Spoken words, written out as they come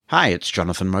Hi, it's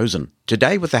Jonathan Mosen.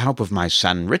 Today, with the help of my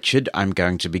son Richard, I'm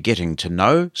going to be getting to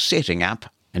know, setting up,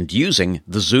 and using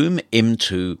the Zoom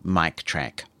M2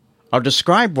 MicTrak. I'll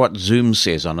describe what Zoom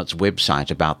says on its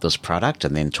website about this product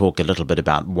and then talk a little bit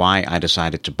about why I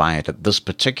decided to buy it at this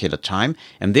particular time,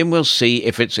 and then we'll see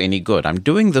if it's any good. I'm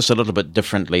doing this a little bit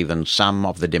differently than some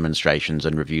of the demonstrations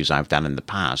and reviews I've done in the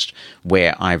past,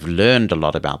 where I've learned a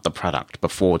lot about the product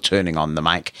before turning on the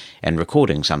mic and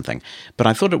recording something. But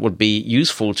I thought it would be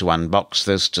useful to unbox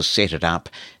this, to set it up,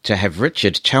 to have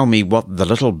Richard tell me what the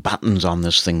little buttons on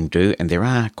this thing do, and there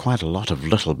are quite a lot of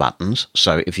little buttons,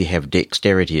 so if you have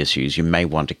dexterity issues, you may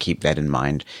want to keep that in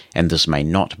mind, and this may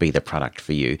not be the product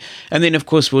for you. And then, of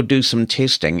course, we'll do some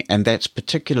testing, and that's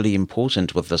particularly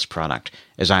important with this product,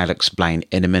 as I'll explain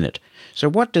in a minute. So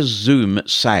what does Zoom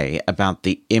say about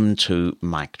the M2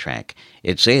 MicTrak?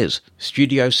 It says,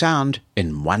 studio sound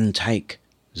in one take.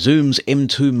 Zoom's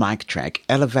M2 MicTrak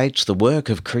elevates the work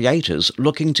of creators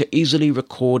looking to easily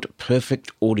record perfect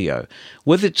audio.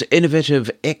 With its innovative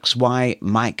XY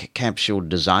mic capsule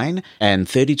design and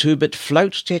 32-bit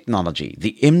float technology,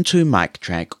 the M2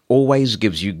 MicTrak always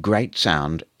gives you great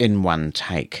sound in one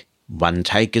take. One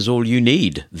take is all you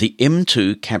need. The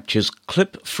M2 captures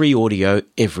clip-free audio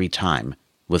every time.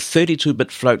 With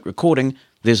 32-bit float recording,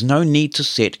 there's no need to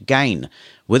set gain.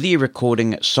 Whether you're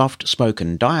recording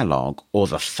soft-spoken dialogue or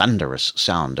the thunderous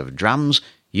sound of drums,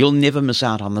 you'll never miss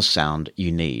out on the sound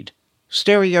you need.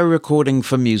 Stereo recording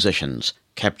for musicians.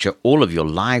 Capture all of your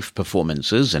live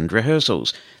performances and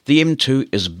rehearsals. The M2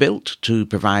 is built to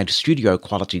provide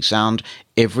studio-quality sound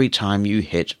every time you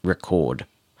hit record.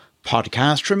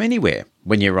 Podcast from anywhere.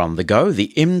 When you're on the go,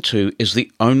 the M2 is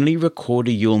the only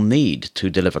recorder you'll need to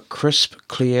deliver crisp,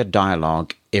 clear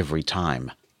dialogue every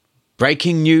time.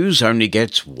 Breaking news only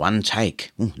gets one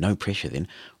take. No pressure then.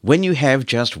 When you have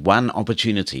just one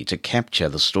opportunity to capture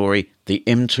the story, the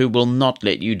M2 will not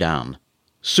let you down.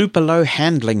 Super low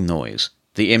handling noise.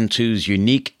 The M2's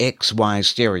unique XY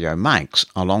stereo mics,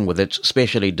 along with its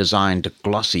specially designed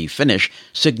glossy finish,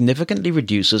 significantly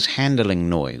reduces handling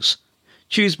noise.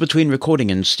 Choose between recording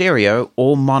in stereo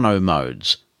or mono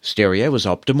modes. Stereo is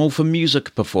optimal for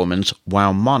music performance,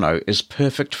 while mono is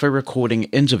perfect for recording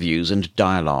interviews and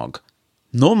dialogue.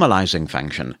 Normalizing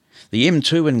function. The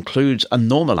M2 includes a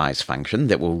normalize function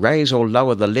that will raise or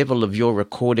lower the level of your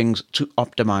recordings to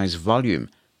optimize volume.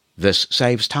 This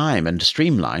saves time and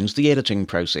streamlines the editing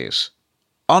process.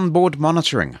 Onboard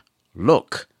monitoring.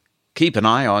 Look. Keep an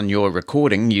eye on your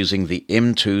recording using the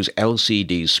M2's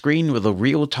LCD screen with a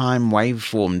real-time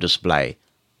waveform display.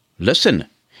 Listen.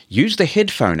 Use the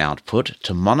headphone output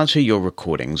to monitor your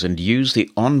recordings and use the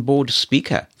onboard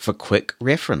speaker for quick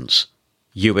reference.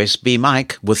 USB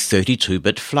mic with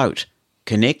 32-bit float.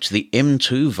 Connect the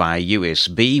M2 via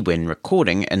USB when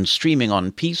recording and streaming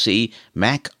on PC,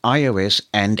 Mac, iOS,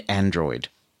 and Android.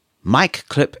 Mic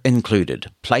clip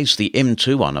included. Place the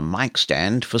M2 on a mic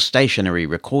stand for stationary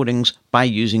recordings by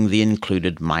using the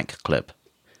included mic clip.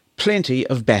 Plenty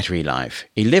of battery life.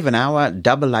 11-hour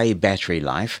AA battery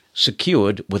life,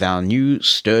 secured with our new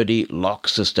sturdy lock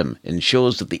system,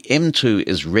 ensures that the M2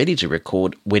 is ready to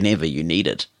record whenever you need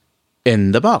it.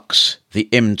 In the box, the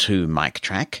M2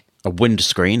 MicTrak, a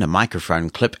windscreen, a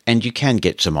microphone clip, and you can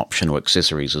get some optional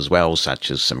accessories as well, such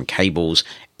as some cables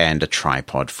and a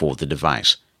tripod for the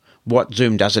device. What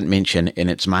Zoom doesn't mention in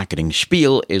its marketing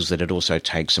spiel is that it also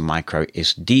takes a micro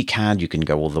SD card. You can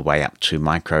go all the way up to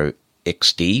micro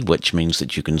XD, which means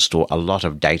that you can store a lot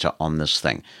of data on this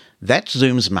thing. That's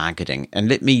Zoom's marketing, and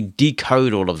let me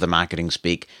decode all of the marketing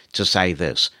speak to say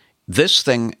this. This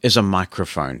thing is a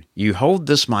microphone. You hold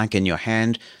this mic in your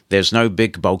hand. There's no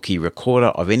big bulky recorder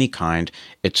of any kind.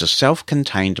 It's a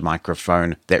self-contained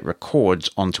microphone that records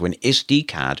onto an SD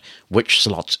card which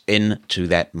slots into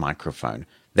that microphone.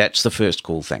 That's the first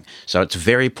cool thing. So it's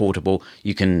very portable.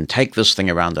 You can take this thing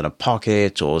around in a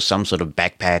pocket or some sort of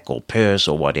backpack or purse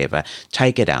or whatever.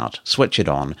 Take it out, switch it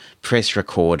on, press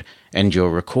record, and you're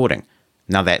recording.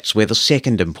 Now that's where the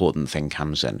second important thing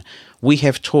comes in. We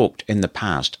have talked in the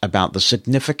past about the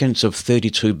significance of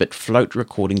 32-bit float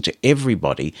recording to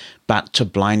everybody, but to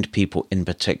blind people in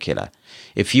particular.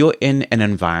 If you're in an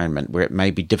environment where it may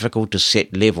be difficult to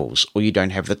set levels, or you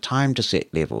don't have the time to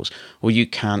set levels, or you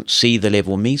can't see the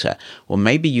level meter, or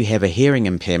maybe you have a hearing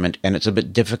impairment and it's a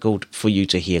bit difficult for you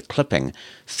to hear clipping,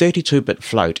 32-bit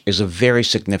float is a very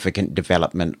significant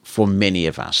development for many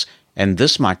of us. And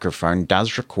this microphone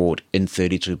does record in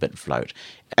 32-bit float.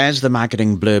 As the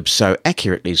marketing blurb so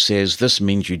accurately says, this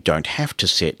means you don't have to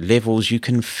set levels, you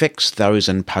can fix those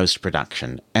in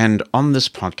post-production. And on this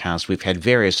podcast, we've had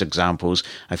various examples.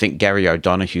 I think Gary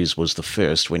O'Donoghue's was the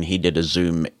first when he did a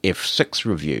Zoom F6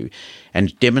 review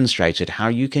and demonstrated how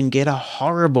you can get a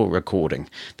horrible recording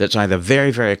that's either very,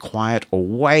 very quiet or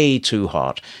way too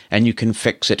hot, and you can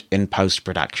fix it in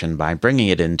post-production by bringing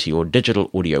it into your digital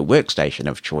audio workstation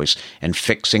of choice and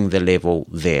fixing the level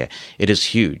there. It is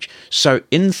huge. So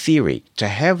in theory, to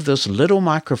have this little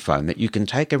microphone that you can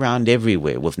take around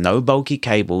everywhere with no bulky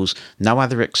cables, no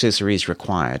other accessories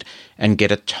required, and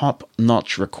get a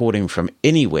top-notch recording from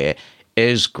anywhere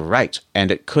is great,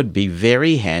 and it could be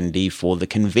very handy for the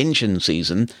convention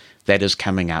season that is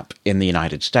coming up in the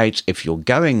United States if you're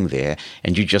going there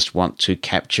and you just want to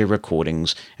capture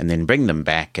recordings and then bring them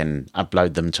back and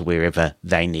upload them to wherever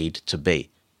they need to be.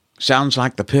 Sounds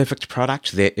like the perfect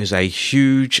product. There is a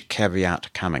huge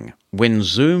caveat coming. When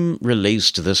Zoom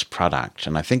released this product,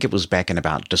 and I think it was back in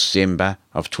about December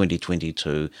of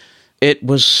 2022, it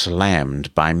was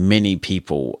slammed by many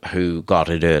people who got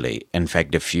it early. In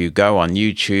fact, if you go on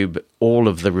YouTube, all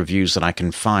of the reviews that I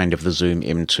can find of the Zoom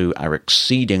M2 are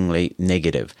exceedingly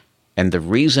negative. And the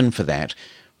reason for that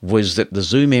was that the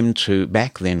Zoom M2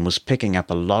 back then was picking up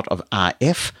a lot of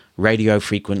RF, radio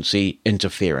frequency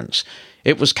interference.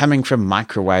 It was coming from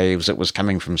microwaves, it was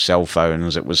coming from cell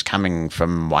phones, it was coming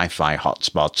from Wi-Fi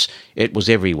hotspots, it was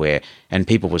everywhere, and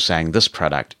people were saying this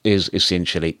product is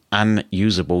essentially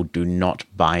unusable, do not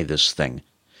buy this thing.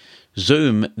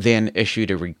 Zoom then issued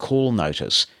a recall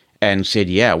notice and said,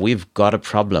 yeah, we've got a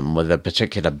problem with a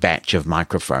particular batch of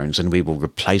microphones and we will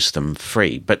replace them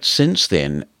free. But since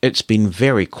then, it's been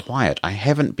very quiet. I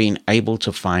haven't been able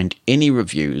to find any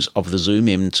reviews of the Zoom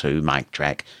M2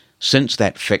 MicTrak since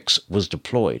that fix was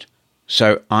deployed.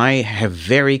 So I have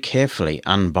very carefully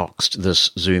unboxed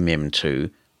this Zoom M2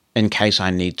 in case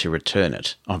I need to return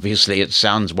it. Obviously, it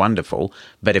sounds wonderful,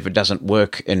 but if it doesn't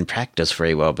work in practice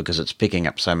very well because it's picking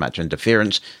up so much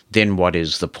interference, then what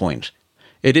is the point?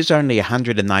 It is only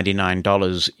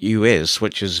 $199 US,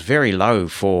 which is very low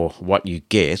for what you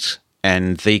get,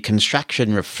 and the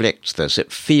construction reflects this.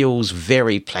 It feels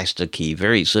very plasticky,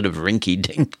 very sort of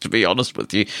rinky-dink, to be honest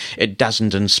with you. It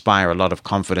doesn't inspire a lot of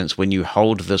confidence when you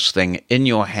hold this thing in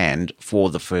your hand for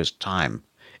the first time.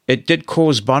 It did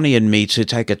cause Bonnie and me to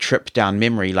take a trip down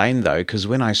memory lane, though, because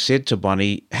when I said to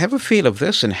Bonnie, have a feel of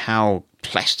this and how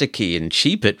plasticky and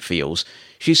cheap it feels,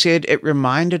 she said it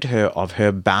reminded her of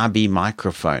her Barbie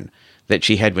microphone that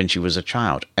she had when she was a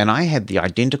child. And I had the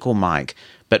identical mic,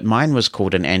 but mine was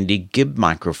called an Andy Gibb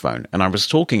microphone. And I was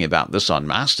talking about this on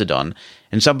Mastodon,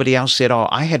 and somebody else said, oh,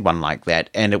 I had one like that,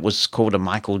 and it was called a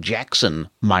Michael Jackson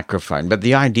microphone. But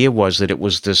the idea was that it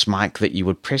was this mic that you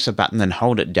would press a button and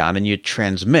hold it down, and you'd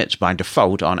transmit by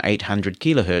default on 800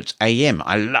 kilohertz AM.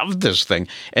 I love this thing,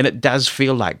 and it does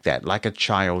feel like that, like a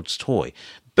child's toy.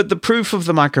 But the proof of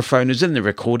the microphone is in the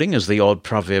recording, as the old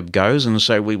proverb goes, and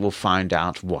so we will find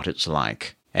out what it's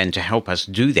like. And to help us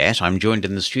do that, I'm joined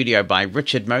in the studio by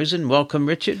Richard Mosen. Welcome,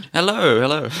 Richard.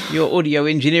 Hello. Your audio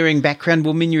engineering background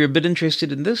will mean you're a bit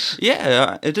interested in this?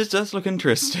 Yeah, it does look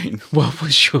interesting. What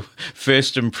was your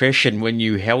first impression when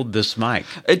you held this mic?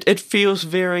 It feels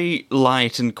very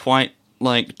light and quite,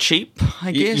 cheap,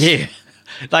 I guess. Yeah,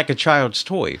 like a child's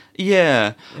toy.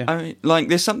 Yeah. I mean,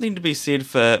 there's something to be said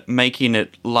for making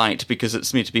it light because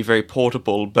it's meant to be very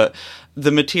portable, but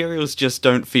the materials just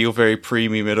don't feel very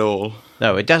premium at all.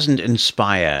 No, it doesn't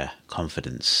inspire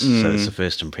confidence, so that's the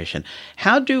first impression.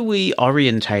 How do we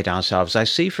orientate ourselves? I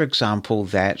see, for example,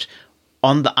 that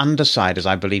on the underside, as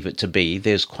I believe it to be,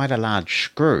 there's quite a large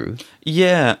screw.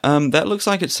 Yeah, that looks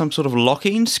like it's some sort of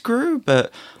locking screw,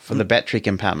 but... For the battery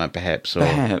compartment, perhaps? Or,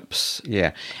 perhaps.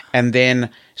 Yeah. And then,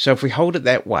 so if we hold it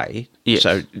that way, yes.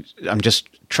 So I'm just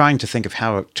trying to think of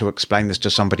how to explain this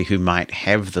to somebody who might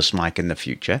have this mic in the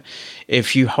future.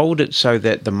 If you hold it so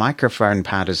that the microphone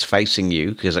part is facing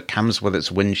you, because it comes with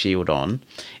its windshield on,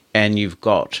 and you've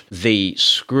got the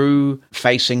screw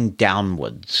facing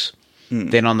downwards,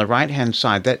 then on the right-hand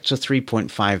side, that's a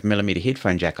 3.5 millimeter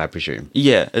headphone jack, I presume.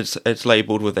 Yeah, it's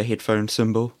labelled with a headphone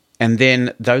symbol. And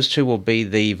then those two will be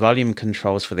the volume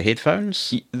controls for the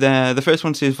headphones? The first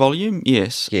one says volume,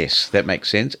 yes. Yes, that makes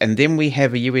sense. And then we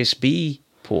have a USB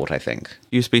port, I think.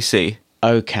 USB-C.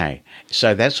 Okay,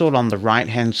 so that's all on the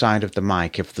right-hand side of the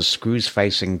mic if the screw's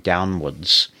facing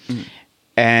downwards.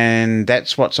 And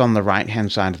that's what's on the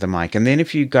right-hand side of the mic. And then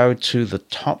if you go to the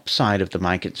top side of the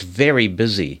mic, it's very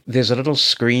busy. There's a little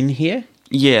screen here.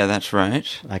 Yeah, that's right.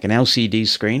 Like an LCD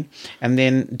screen. And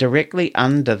then directly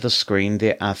under the screen,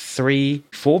 there are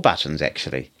 4 buttons,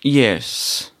 actually.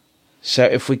 Yes. So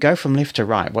if we go from left to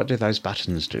right, what do those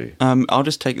buttons do? I'll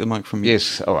just take the mic from you.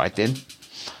 Yes, all right then.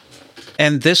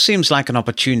 And this seems like an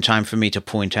opportune time for me to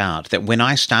point out that when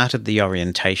I started the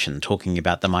orientation talking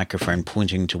about the microphone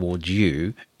pointing towards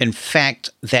you, in fact,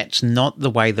 that's not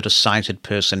the way that a sighted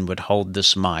person would hold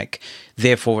this mic.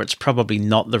 Therefore, it's probably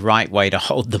not the right way to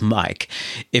hold the mic.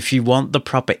 If you want the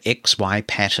proper XY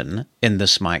pattern in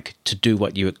this mic to do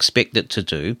what you expect it to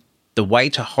do, the way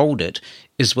to hold it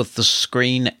is with the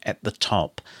screen at the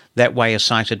top. That way a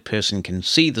sighted person can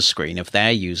see the screen if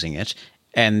they're using it,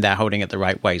 and they're holding it the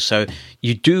right way. So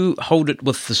you do hold it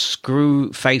with the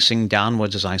screw facing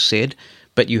downwards, as I said,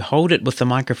 but you hold it with the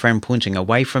microphone pointing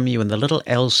away from you and the little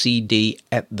LCD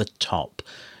at the top.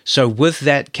 So with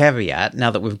that caveat, now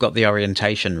that we've got the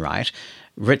orientation right,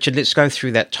 Richard, let's go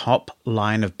through that top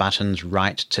line of buttons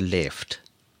right to left.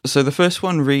 So the first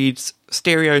one reads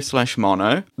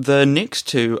stereo/mono. The next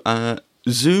two are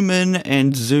zoom in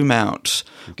and zoom out,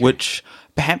 which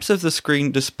perhaps if the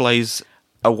screen displays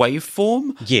a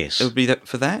waveform, yes, it would be that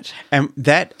for that. And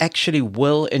that actually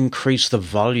will increase the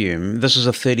volume. This is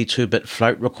a 32-bit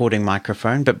float recording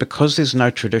microphone, but because there's no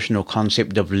traditional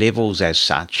concept of levels as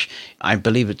such, I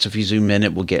believe it's if you zoom in,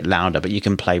 it will get louder, but you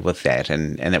can play with that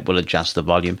and it will adjust the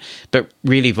volume. But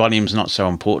really, volume's not so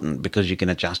important because you can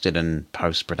adjust it in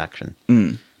post-production.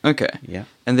 Okay. Yeah.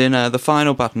 And then the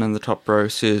final button in the top row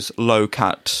says low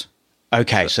cut.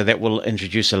 Okay, so that will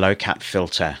introduce a low-cut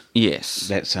filter. Yes.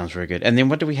 That sounds very good. And then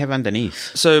what do we have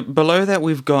underneath? So below that,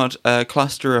 we've got a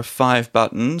cluster of 5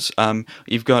 buttons.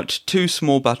 You've got 2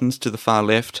 small buttons to the far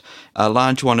left, a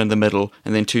large one in the middle,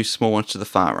 and then 2 small ones to the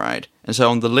far right. And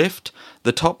so on the left,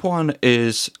 the top one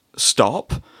is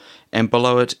stop, and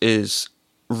below it is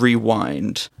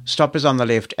rewind. Stop is on the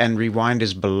left, and rewind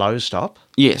is below stop?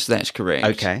 Yes, that's correct.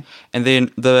 Okay. And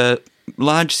then the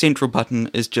large central button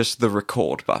is just the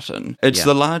record button. It's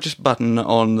the largest button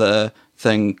on the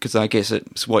thing because I guess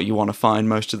it's what you want to find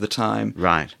most of the time.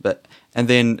 Right. And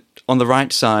then on the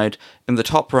right side, in the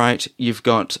top right, you've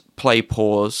got play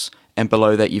pause, and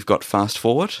below that you've got fast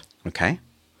forward. Okay.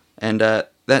 And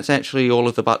that's actually all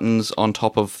of the buttons on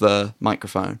top of the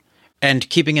microphone. And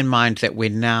keeping in mind that we're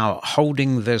now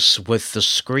holding this with the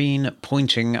screen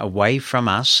pointing away from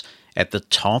us at the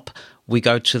top, we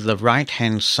go to the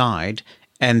right-hand side,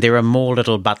 and there are more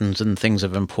little buttons and things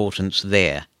of importance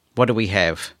there. What do we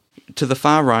have? To the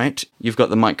far right, you've got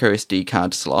the micro SD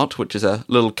card slot, which is a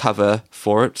little cover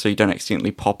for it, so you don't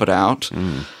accidentally pop it out.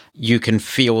 You can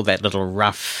feel that little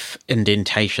rough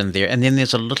indentation there. And then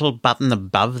there's a little button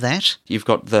above that. You've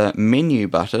got the menu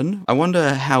button. I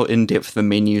wonder how in-depth the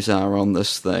menus are on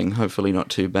this thing. Hopefully not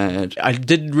too bad. I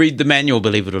did read the manual,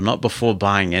 believe it or not, before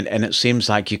buying it, and it seems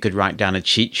like you could write down a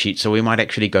cheat sheet, so we might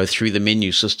actually go through the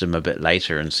menu system a bit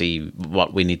later and see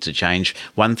what we need to change.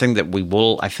 One thing that we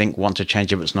will, I think, want to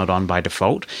change if it's not on by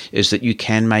default is that you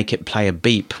can make it play a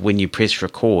beep when you press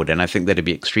record, and I think that'd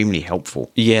be extremely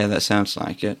helpful. Yeah, that sounds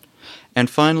like it. And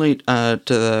finally, to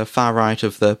the far right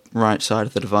of the right side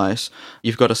of the device,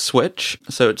 you've got a switch.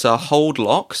 So it's a hold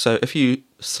lock. So if you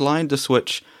slide the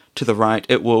switch to the right,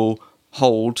 it will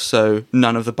hold, so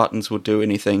none of the buttons will do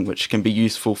anything, which can be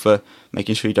useful for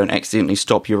making sure you don't accidentally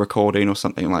stop your recording or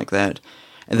something like that.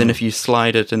 And then if you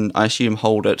slide it and, I assume,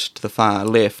 hold it to the far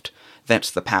left,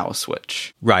 that's the power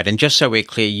switch. Right, and just so we're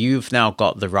clear, you've now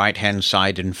got the right-hand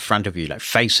side in front of you, like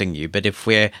facing you, but if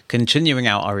we're continuing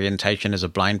our orientation as a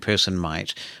blind person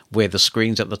might, where the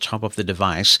screen's at the top of the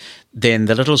device, then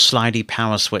the little slidey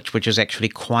power switch, which is actually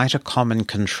quite a common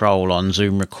control on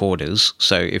Zoom recorders,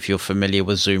 so if you're familiar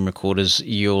with Zoom recorders,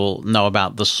 you'll know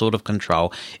about this sort of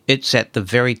control. It's at the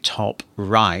very top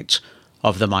right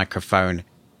of the microphone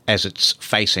as it's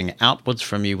facing outwards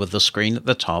from you with the screen at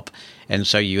the top, and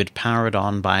so you would power it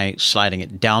on by sliding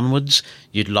it downwards,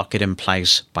 you'd lock it in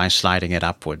place by sliding it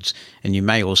upwards, and you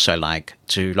may also like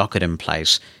to lock it in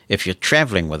place if you're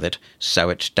traveling with it so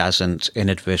it doesn't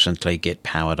inadvertently get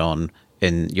powered on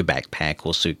in your backpack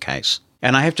or suitcase.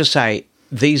 And I have to say,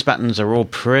 these buttons are all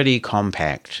pretty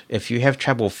compact. If you have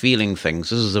trouble feeling things,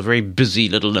 this is a very busy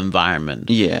little environment.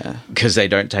 Yeah. Because they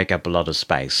don't take up a lot of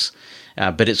space.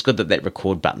 But it's good that that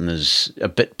record button is a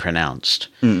bit pronounced.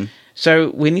 Mm. So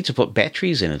we need to put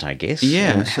batteries in it, I guess.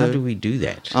 Yeah. And how do we do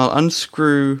that? I'll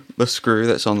unscrew the screw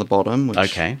that's on the bottom, which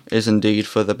okay. is indeed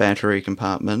for the battery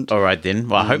compartment. All right, then.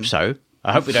 Well, I hope so.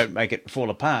 I hope we don't make it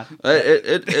fall apart.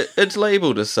 It's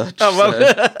labelled as such. Oh,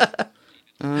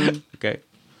 well. Okay.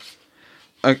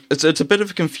 It's a bit of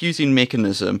a confusing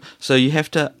mechanism. So you have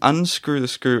to unscrew the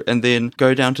screw and then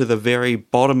go down to the very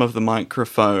bottom of the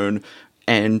microphone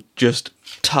and just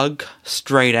tug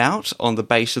straight out on the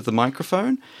base of the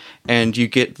microphone, and you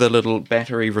get the little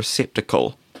battery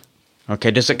receptacle. Okay,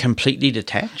 does it completely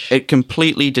detach? It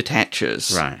completely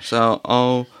detaches. Right. So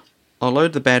I'll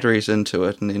load the batteries into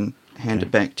it and then hand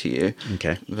it back to you.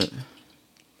 Okay. But,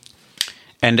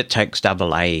 And it takes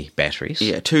AA batteries.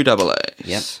 yeah, 2 AA's.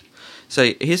 Yep.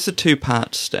 So here's the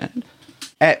 2-part stand.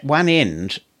 At one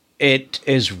end, it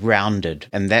is rounded,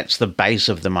 and that's the base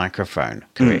of the microphone,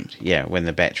 correct? Yeah, when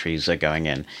the batteries are going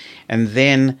in. And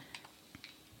then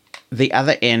the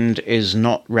other end is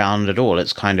not round at all.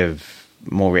 It's kind of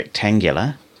more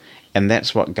rectangular, and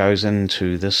that's what goes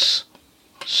into this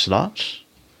slot.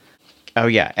 Oh,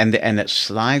 yeah, and it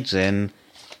slides in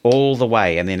all the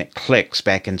way, and then it clicks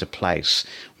back into place.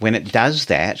 When it does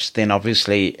that, then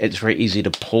obviously it's very easy to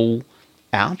pull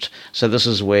out. So this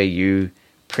is where you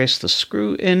press the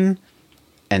screw in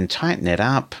and tighten it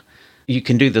up. You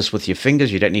can do this with your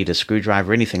fingers. You don't need a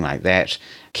screwdriver or anything like that.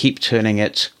 Keep turning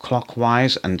it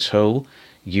clockwise until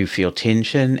you feel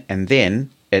tension, and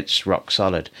then it's rock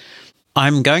solid.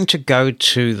 I'm going to go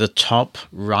to the top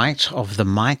right of the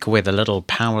mic where the little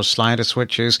power slider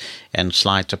switch is and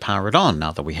slide to power it on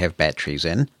now that we have batteries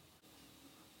in.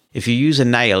 If you use a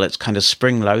nail, it's kind of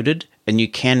spring-loaded, and you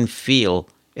can feel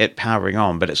it powering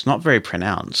on, but it's not very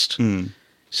pronounced.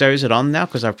 So is it on now?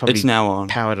 Because I've probably It's now on.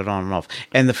 powered it on and off.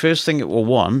 And the first thing it will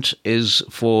want is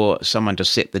for someone to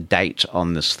set the date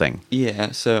on this thing.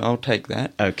 Yeah, so I'll take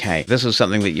that. Okay. This is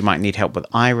something that you might need help with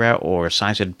Ira or a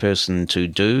sighted person to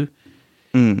do.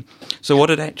 So what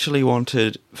it actually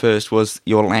wanted first was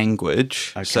your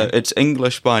language. Okay. So it's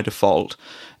English by default.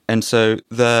 And so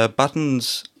the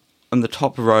buttons on the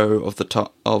top row of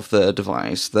the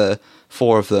device, the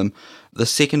 4 of them, the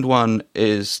second one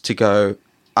is to go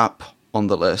up on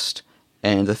the list,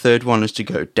 and the third one is to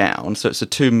go down. So it's the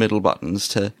 2 middle buttons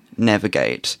to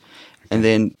navigate. And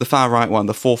then the far right one,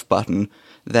 the 4th button,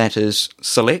 that is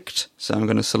select. So I'm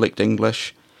going to select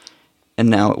English. And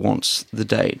now it wants the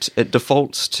date. It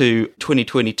defaults to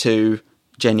 2022,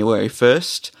 January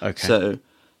 1st. Okay. So,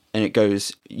 and it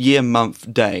goes year,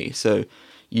 month, day. So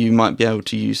you might be able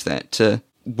to use that to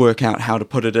work out how to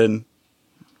put it in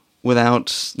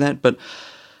without that. But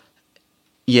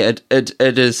yeah, it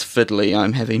is fiddly.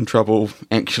 I'm having trouble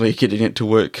actually getting it to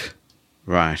work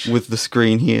Right. with the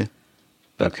screen here.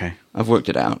 But Okay. I've worked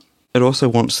it out. It also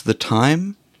wants the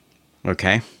time.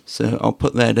 Okay. So I'll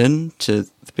put that in to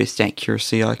the best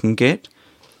accuracy I can get.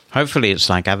 Hopefully it's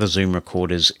like other Zoom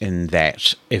recorders in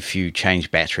that if you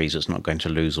change batteries, it's not going to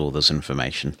lose all this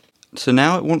information. So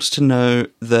now it wants to know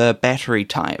the battery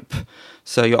type.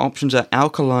 So your options are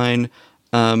alkaline.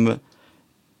 What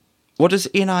is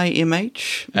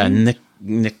NIMH?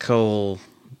 Nickel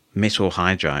metal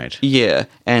hydride. Yeah,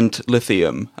 and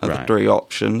lithium are the Right. 3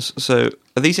 options. So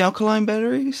are these alkaline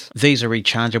batteries? These are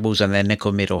rechargeables and they're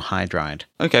nickel metal hydride.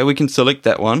 Okay, we can select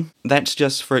that one. That's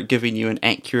just for it giving you an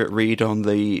accurate read on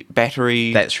the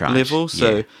battery That's right, level.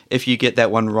 So yeah. if you get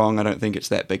that one wrong, I don't think it's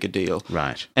that big a deal.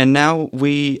 Right. And now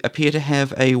we appear to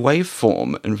have a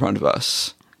waveform in front of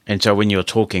us. And so when you're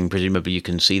talking, presumably you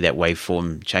can see that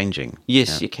waveform changing.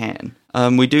 Yes, you can.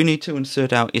 We do need to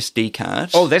insert our SD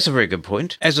card. Oh, that's a very good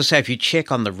point. As I say, if you check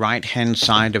on the right-hand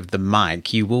side of the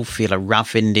mic, you will feel a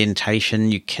rough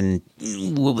indentation. You can,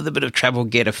 with a bit of trouble,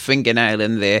 get a fingernail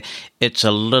in there. It's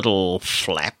a little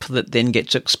flap that then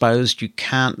gets exposed. You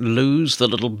can't lose the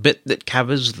little bit that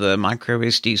covers the micro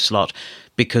SD slot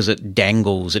because it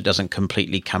dangles. It doesn't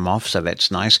completely come off, so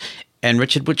that's nice. And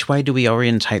Richard, which way do we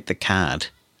orientate the card?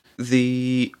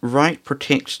 The right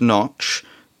protect notch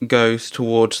goes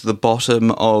towards the bottom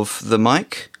of the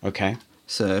mic. Okay.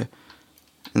 So,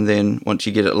 and then once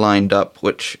you get it lined up,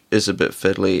 which is a bit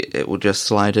fiddly, it will just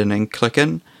slide in and click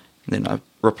in. And then I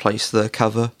replace the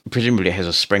cover. Presumably it has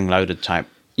a spring-loaded type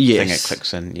Yes. thing it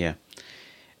clicks in, yeah.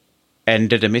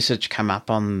 And did a message come up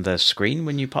on the screen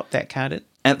when you pop that card in?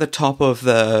 At the top of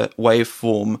the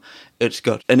waveform, it's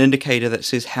got an indicator that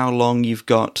says how long you've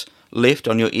got left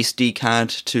on your SD card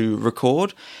to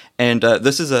record. And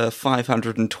this is a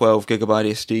 512 gigabyte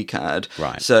SD card.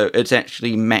 Right. So it's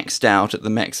actually maxed out at the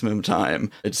maximum time.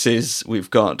 It says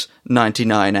we've got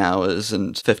 99 hours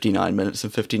and 59 minutes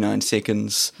and 59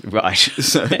 seconds. Right.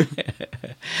 So,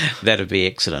 That'd be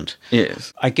excellent.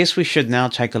 yes. I guess we should now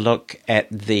take a look at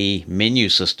the menu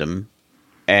system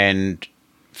and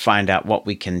find out what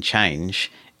we can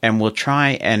change. And we'll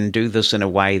try and do this in a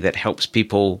way that helps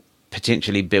people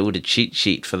potentially build a cheat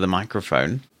sheet for the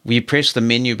microphone. We press the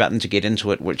menu button to get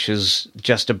into it, which is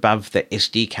just above the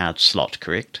SD card slot,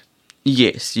 correct?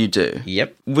 Yes, you do.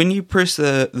 Yep. When you press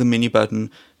the menu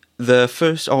button, the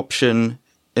first option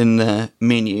in the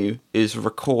menu is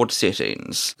record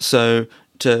settings. So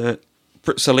to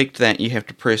select that, you have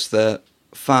to press the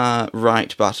far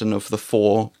right button of the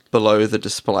 4 below the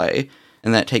display.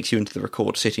 and that takes you into the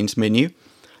record settings menu.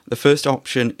 The first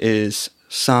option is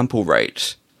sample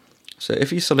rate. So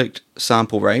if you select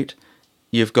sample rate,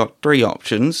 you've got 3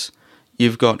 options.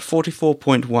 You've got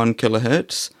 44.1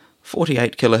 kilohertz,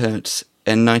 48 kilohertz,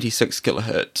 and 96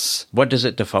 kilohertz. What does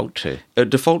it default to?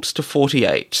 It defaults to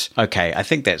 48. Okay, I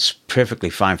think that's perfectly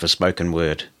fine for spoken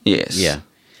word. Yes. Yeah.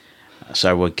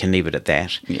 So we can leave it at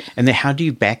that. Yeah. And then how do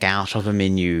you back out of a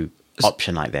menu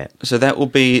option like that? So that will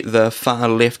be the far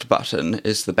left button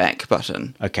is the back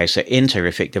button. Okay, so enter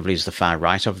effectively is the far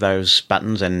right of those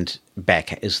buttons and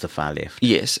back is the far left.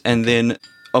 Yes, and then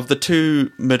of the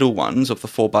 2 middle ones, of the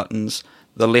 4 buttons,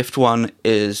 the left one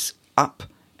is up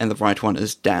and the right one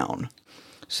is down.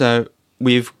 So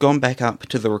we've gone back up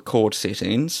to the record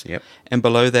settings, Yep. and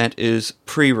below that is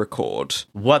pre-record.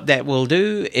 What that will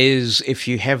do is if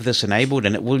you have this enabled,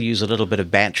 and it will use a little bit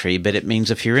of battery, but it means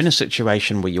if you're in a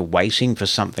situation where you're waiting for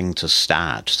something to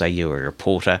start, say you're a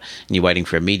reporter and you're waiting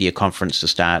for a media conference to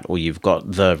start, or you've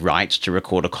got the rights to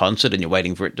record a concert and you're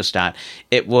waiting for it to start,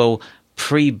 it will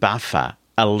pre-buffer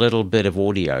a little bit of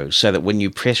audio so that when you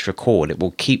press record, it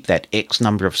will keep that X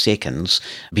number of seconds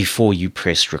before you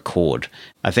press record.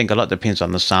 I think a lot depends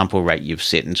on the sample rate you've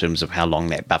set in terms of how long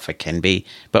that buffer can be.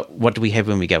 But what do we have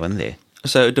when we go in there?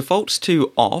 So it defaults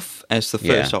to off as the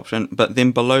first option, but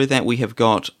then below that we have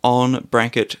got on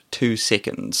bracket 2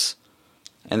 seconds.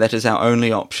 And that is our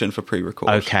only option for pre-record.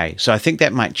 Okay, so I think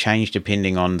that might change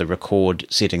depending on the record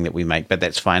setting that we make, but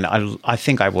that's fine. I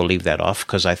think I will leave that off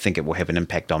because I think it will have an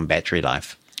impact on battery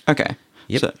life. Okay.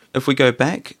 Yep. So if we go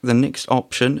back, the next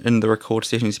option in the record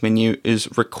settings menu is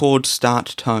record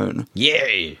start tone.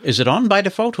 Yay! Is it on by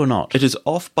default or not? It is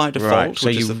off by default. Right, so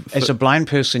which is you, as a blind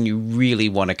person, you really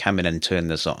want to come in and turn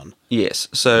this on. Yes,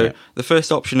 so Yeah. the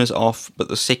first option is off, but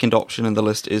the second option in the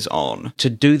list is on. To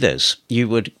do this, you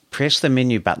would press the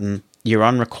menu button. You're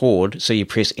on record, so you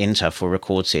press enter for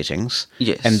record settings.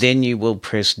 Yes. And then you will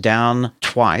press down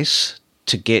twice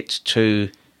to get to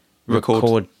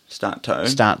record start tone.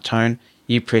 start tone.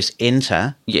 You press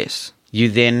enter. Yes. You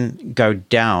then go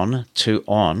down to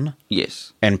on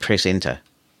Yes. and press enter.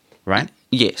 Right?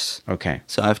 Yes. Okay.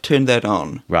 So I've turned that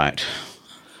on. Right.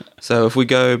 So if we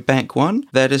go back one,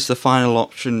 that is the final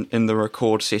option in the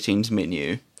record settings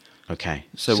menu. Okay.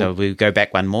 So So we go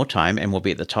back one more time and we'll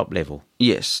be at the top level.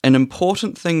 Yes. An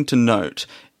important thing to note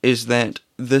is that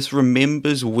this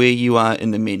remembers where you are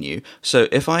in the menu. So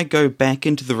if I go back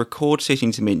into the record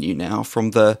settings menu now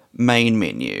from the main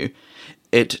menu,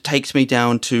 it takes me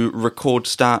down to record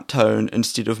start tone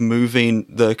instead of moving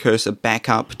the cursor back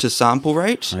up to sample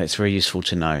rate. Oh, that's very useful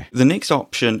to know. The next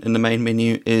option in the main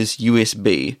menu is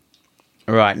USB.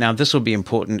 Right, now this will be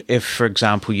important if, for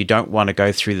example, you don't want to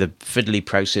go through the fiddly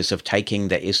process of taking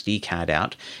the SD card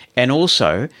out. And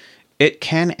also, it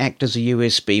can act as a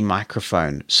USB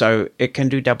microphone, so it can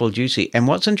do double duty. And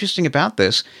what's interesting about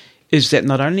this is that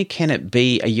not only can it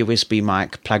be a USB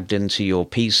mic plugged into your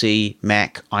PC,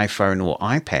 Mac, iPhone, or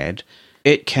iPad,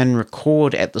 it can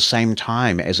record at the same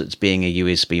time as it's being a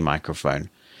USB microphone.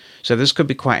 So this could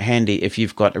be quite handy if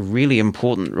you've got a really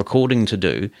important recording to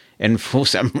do and for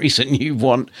some reason you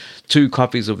want 2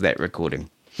 copies of that recording.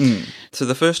 So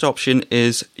the first option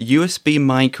is USB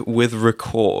mic with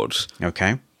record.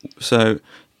 Okay. So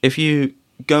if you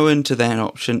go into that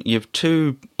option, you have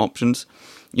 2 options.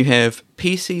 You have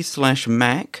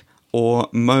PC/Mac or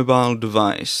mobile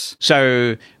device.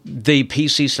 So the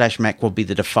PC/Mac will be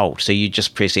the default. So you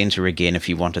just press enter again if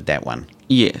you wanted that one.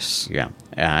 Yes. Yeah.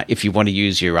 If you want to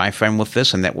use your iPhone with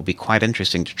this, and that will be quite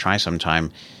interesting to try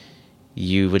sometime,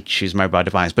 you would choose mobile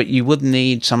device. But you would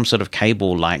need some sort of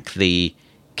cable like the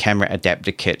camera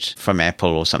adapter kit from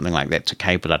Apple or something like that to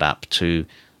cable it up to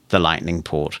the lightning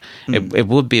port. It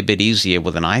would be a bit easier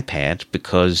with an iPad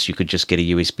because you could just get a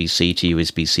USB-C to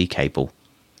USB-C cable.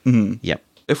 Yep.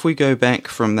 If we go back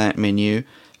from that menu,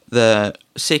 the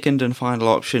second and final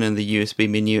option in the USB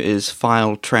menu is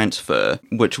file transfer,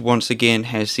 which once again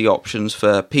has the options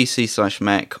for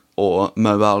PC/Mac or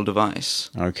mobile device.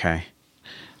 Okay.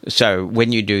 So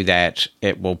when you do that,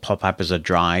 it will pop up as a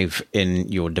drive in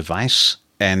your device,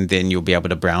 and then you'll be able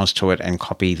to browse to it and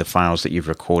copy the files that you've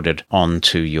recorded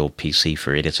onto your PC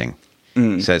for editing.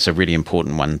 So it's a really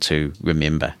important one to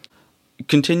remember.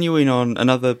 Continuing on,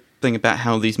 another thing about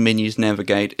how these menus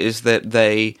navigate is that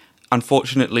they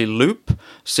unfortunately loop,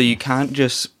 so you can't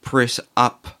just press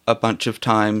up a bunch of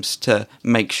times to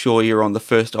make sure you're on the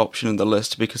first option in the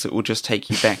list because it will just take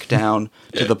you back down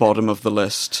to the bottom of the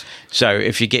list. So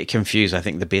if you get confused, I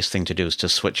think the best thing to do is to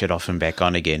switch it off and back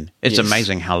on again. It's Yes.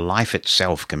 amazing how life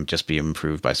itself can just be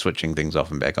improved by switching things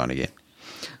off and back on again.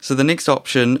 So the next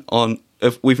option on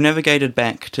if we've navigated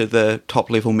back to the top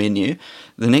level menu,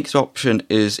 the next option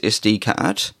is SD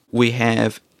card. We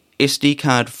have SD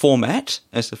card format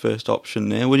as the first option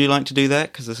there. Would you like to do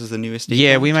that? Because this is the new SD card.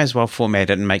 Yeah, we may as well format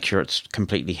it and make sure it's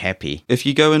completely happy. If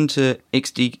you go into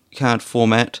SD card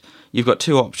format, you've got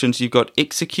two options. You've got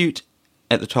execute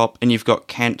at the top and you've got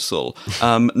cancel.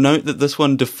 Note that this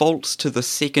one defaults to the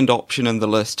second option in the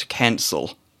list,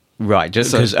 cancel. Right,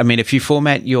 just because, I mean, if you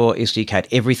format your SD card,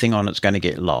 everything on it's going to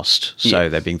get lost. So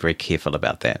they're being very careful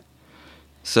about that.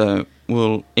 So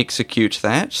we'll execute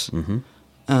that. Mm-hmm.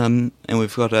 And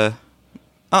we've got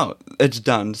it's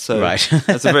done. So right.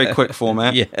 That's a very quick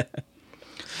format. Yeah.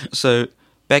 So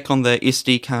back on the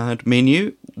SD card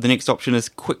menu, the next option is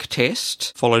quick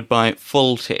test, followed by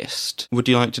full test. Would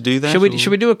you like to do that?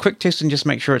 Should we do a quick test and just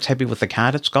make sure it's happy with the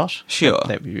card it's got? Sure.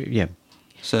 Yeah.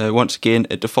 So once again,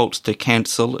 it defaults to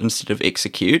cancel instead of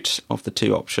execute of the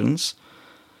two options.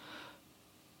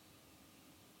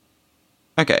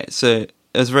 Okay, so it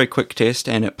was a very quick test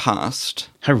and it passed.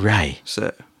 Hooray.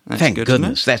 So that's Thank good,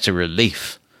 goodness, that's a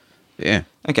relief. Yeah.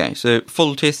 Okay, so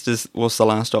full test was the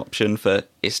last option for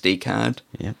SD card.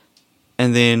 Yeah.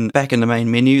 And then back in the main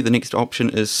menu, the next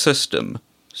option is system.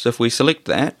 So if we select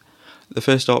that, the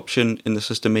first option in the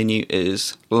system menu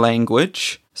is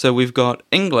language. So we've got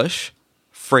English,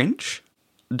 French,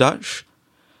 Dutch,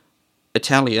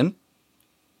 Italian,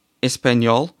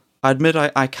 Espanol. I admit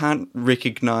I can't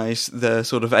recognize the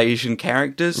sort of Asian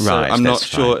characters, so right, I'm not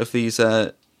sure fine. if these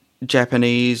are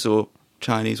Japanese or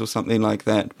Chinese or something like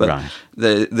that. But right.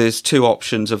 There's two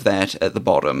options of that at the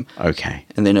bottom. Okay.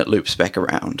 And then it loops back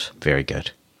around. Very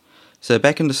good. So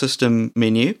back in the system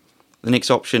menu, the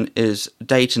next option is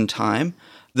date and time.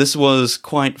 This was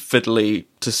quite fiddly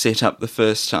to set up the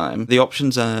first time. The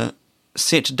options are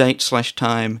set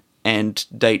date/time and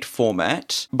date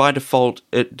format. By default,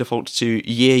 it defaults to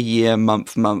year,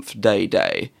 month,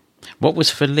 day. What was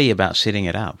fiddly about setting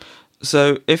it up?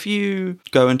 So if you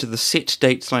go into the set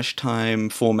date/time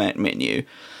format menu,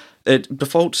 it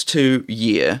defaults to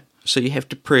year. So you have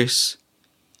to press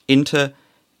enter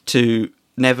to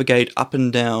navigate up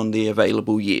and down the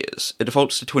available years. It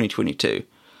defaults to 2022.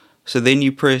 So then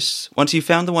you press, once you've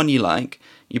found the one you like,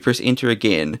 you press enter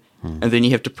again, and then you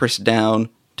have to press down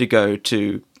to go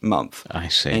to month. I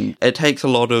see. And it takes a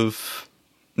lot of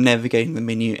navigating the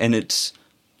menu, and it's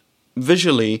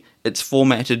visually, it's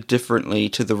formatted differently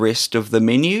to the rest of the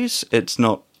menus. It's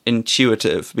not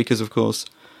intuitive because, of course,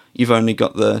 you've only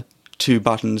got the two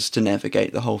buttons to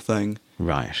navigate the whole thing.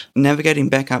 Right. Navigating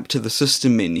back up to the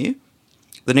system menu,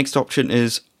 the next option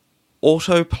is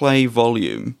autoplay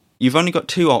volume. You've only got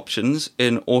two options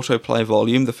in autoplay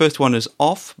volume. The first one is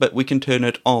off, but we can turn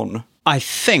it on. I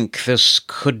think this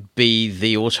could be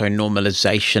the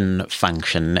auto-normalization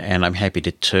function, and I'm happy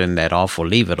to turn that off or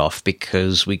leave it off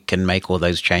because we can make all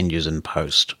those changes in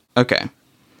post. Okay.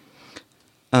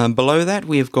 Below that,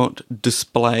 we have got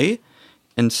display,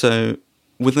 and so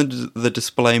within the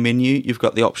display menu, you've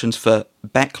got the options for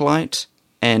backlight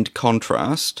and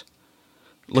contrast.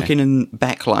 Okay. Looking in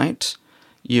backlight,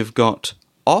 you've got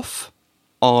off,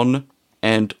 on,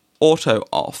 and auto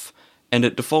off. And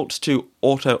it defaults to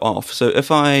auto off. So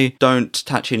if I don't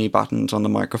touch any buttons on the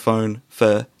microphone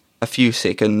for a few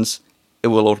seconds, it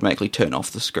will automatically turn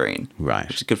off the screen. Right.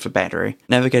 Which is good for battery.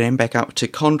 Navigating back up to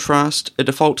contrast, it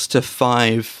defaults to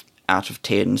 5 out of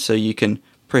 10. So you can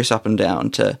press up and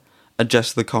down to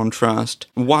adjust the contrast.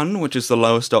 1, which is the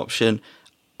lowest option,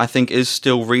 I think is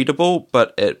still readable,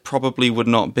 but it probably would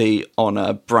not be on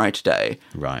a bright day.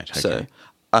 Right, okay. So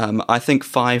I think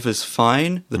 5 is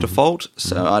fine, the default,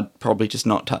 so I'd probably just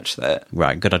not touch that.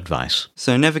 Right, good advice.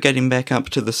 So navigating back up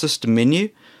to the system menu,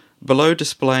 below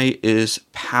display is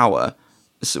power,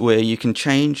 where you can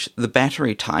change the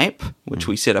battery type, which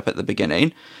we set up at the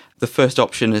beginning. The first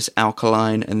option is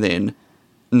alkaline, and then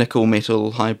nickel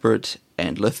metal hybrid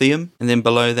and lithium. And then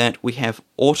below that we have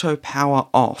auto power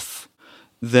off.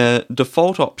 The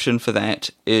default option for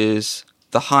that is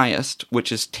the highest,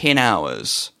 which is 10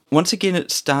 hours. Once again,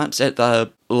 it starts at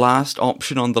the last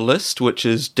option on the list, which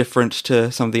is different to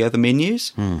some of the other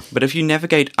menus. But if you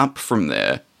navigate up from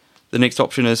there, the next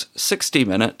option is 60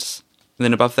 minutes, and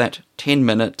then above that, 10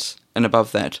 minutes, and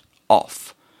above that,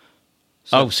 off.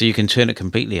 So you can turn it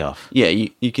completely off? Yeah,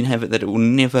 you can have it that it will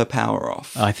never power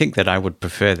off. I think that I would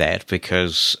prefer that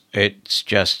because it's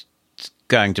just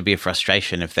going to be a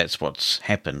frustration if that's what's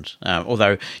happened.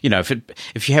 Although,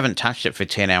 if you haven't touched it for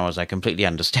 10 hours, I completely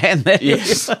understand that.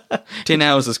 Yes. 10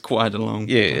 hours is quite a long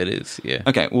Yeah, it is, yeah.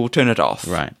 Okay, we'll turn it off.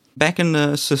 Right. Back in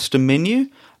the system menu,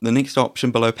 the next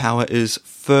option below power is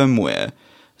firmware.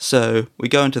 So we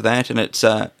go into that, and it's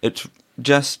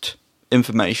just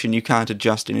information. You can't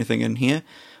adjust anything in here.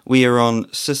 We are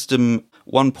on system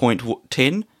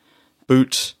 1.10,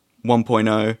 boot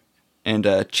 1.0, and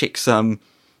checksum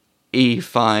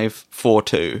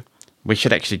E542. We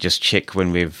should actually just check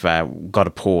when we've got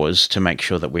a pause to make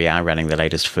sure that we are running the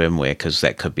latest firmware, because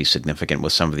that could be significant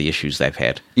with some of the issues they've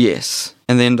had. Yes.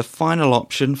 And then the final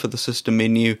option for the system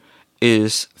menu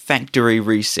is factory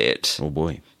reset. Oh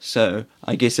boy. So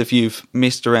I guess if you've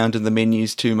messed around in the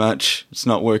menus too much, it's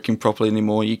not working properly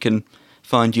anymore, you can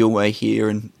find your way here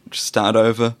and start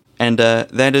over. And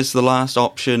that is the last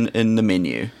option in the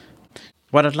menu.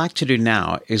 What I'd like to do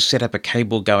now is set up a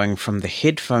cable going from the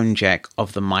headphone jack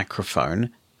of the microphone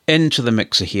into the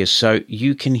mixer here, so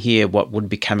you can hear what would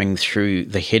be coming through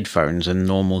the headphones in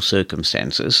normal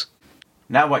circumstances.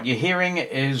 Now what you're hearing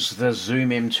is the Zoom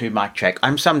M2 MicTrak.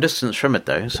 I'm some distance from it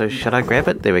though, so should I grab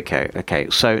it? There we go. Okay,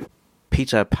 so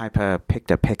Peter Piper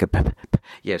picked a pecker.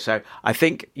 Yeah, so I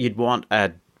think you'd want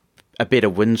a better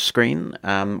windscreen.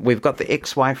 We've got the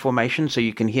XY formation, so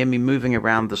you can hear me moving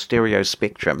around the stereo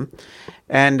spectrum.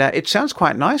 And it sounds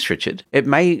quite nice, Richard. It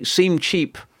may seem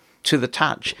cheap to the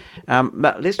touch,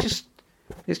 but let's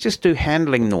just do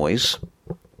handling noise.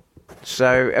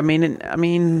 So, I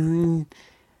mean,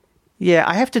 yeah,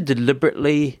 I have to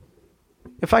deliberately,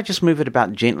 if I just move it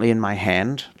about gently in my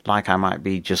hand, like I might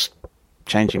be just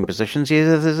changing positions,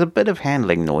 yeah, there's a bit of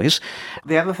handling noise.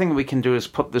 The other thing we can do is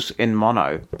put this in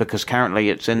mono, because currently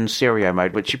it's in stereo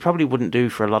mode, which you probably wouldn't do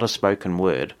for a lot of spoken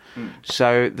word.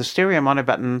 So the stereo mono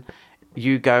button,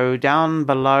 you go down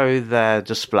below the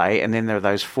display, and then there are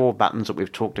those 4 buttons that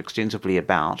we've talked extensively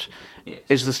about. Yes.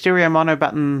 Is the stereo mono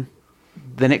button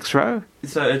the next row?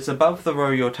 So it's above the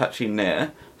row you're touching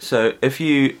there. So if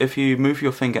you move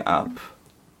your finger up,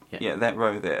 yeah, that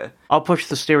row there. I'll push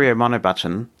the stereo mono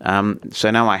button.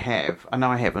 So now I have. Oh,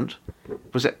 no, I haven't.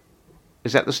 Is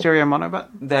that the stereo mono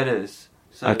button? That is.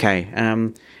 So Okay.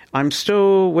 I'm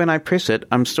still, when I press it,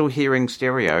 I'm still hearing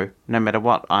stereo no matter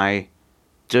what I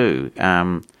do.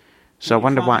 So I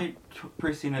wonder why.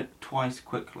 Pressing it twice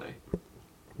quickly.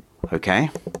 Okay.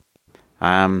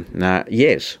 No,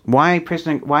 yes. Why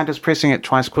does pressing it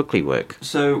twice quickly work?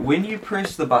 So when you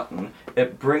press the button,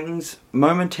 it brings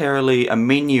momentarily a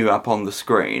menu up on the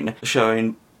screen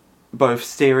showing both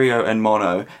stereo and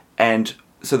mono, and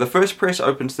so the first press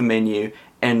opens the menu,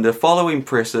 and the following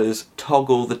presses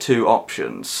toggle the 2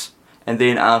 options, and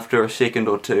then after a second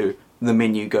or two, the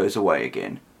menu goes away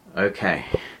again. Okay.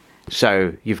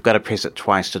 So you've got to press it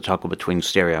twice to toggle between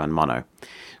stereo and mono.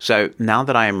 So now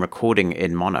that I am recording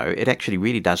in mono, it actually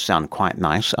really does sound quite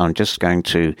nice. I'm just going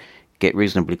to get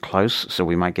reasonably close, so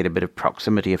we might get a bit of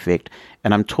proximity effect.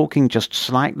 And I'm talking just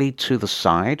slightly to the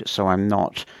side, so I'm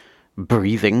not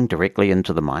breathing directly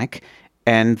into the mic.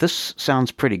 And this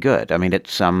sounds pretty good. I mean,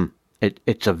 it's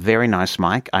a very nice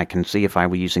mic. I can see if I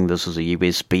were using this as a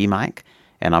USB mic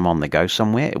and I'm on the go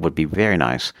somewhere, it would be very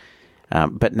nice.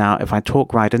 But now, if I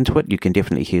talk right into it, you can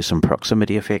definitely hear some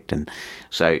proximity effect, and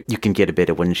so you can get a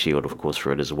better windshield, of course,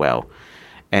 for it as well.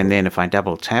 And then if I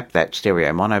double tap that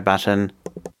stereo mono button,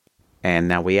 and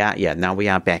now we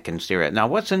are back in stereo. Now,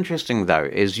 what's interesting though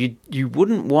is you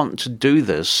wouldn't want to do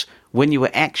this when you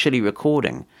were actually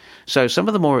recording. So some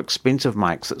of the more expensive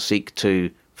mics that seek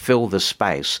to fill the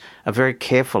space are very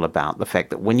careful about the fact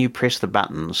that when you press the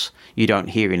buttons, you don't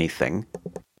hear anything.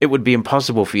 It would be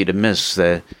impossible for you to miss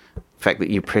the fact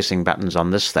that you're pressing buttons on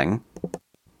this thing.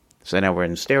 So now we're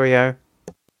in stereo,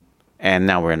 and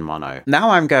now we're in mono.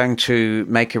 Now I'm going to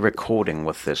make a recording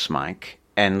with this mic,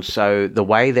 and so the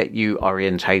way that you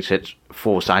orientate it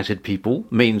for sighted people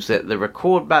means that the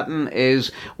record button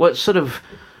is, well,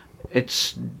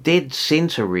 it's dead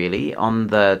center really on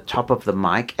the top of the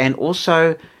mic, and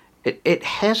also it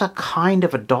has a kind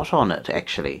of a dot on it,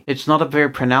 actually. It's not a very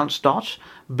pronounced dot,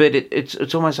 but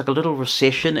it's almost like a little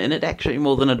recession in it, actually,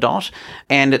 more than a dot.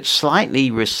 And it's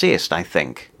slightly recessed, I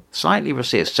think. Slightly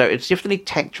recessed. So it's definitely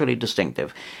tactually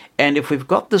distinctive. And if we've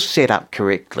got this set up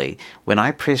correctly, when I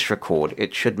press record,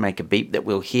 it should make a beep that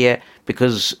we'll hear,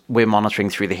 because we're monitoring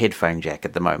through the headphone jack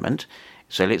at the moment.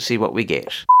 So let's see what we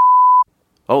get.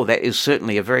 Oh, that is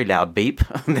certainly a very loud beep,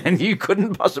 and you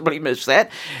couldn't possibly miss that.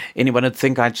 Anyone would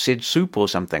think I'd said soup or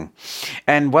something.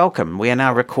 And welcome, we are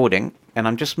now recording, and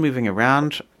I'm just moving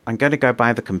around. I'm going to go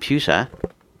by the computer,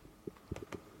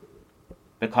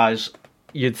 because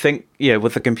you'd think,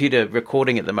 with the computer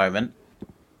recording at the moment,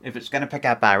 if it's going to pick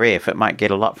up RF, it might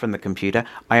get a lot from the computer.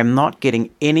 I am not getting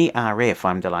any RF,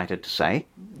 I'm delighted to say.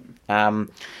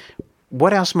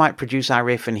 What else might produce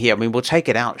RF in here? I mean, we'll take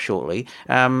it out shortly.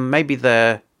 Maybe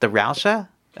the router?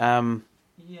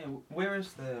 Where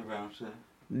is the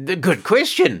router? Good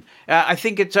question. I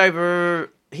think it's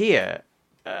over here.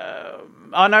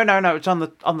 Oh, no, it's on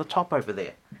the top over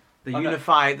there. The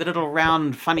Unify, the little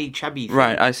round, funny, chubby thing.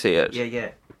 Right, I see it.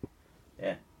 Yeah.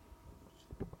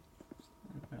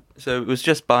 So it was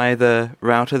just by the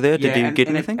router there? Did you get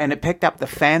anything? And it picked up the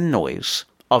fan noise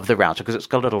of the router because it's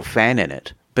got a little fan in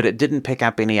it, but it didn't pick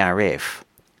up any RF.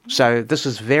 So this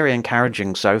is very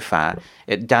encouraging so far.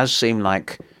 It does seem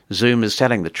like Zoom is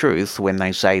telling the truth when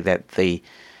they say that the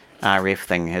RF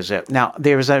thing has it. Now,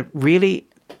 there is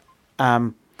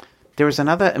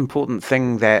another important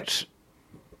thing that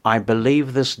I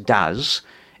believe this does,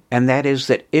 and that is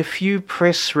that if you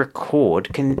press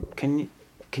record, can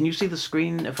you see the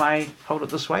screen if I hold it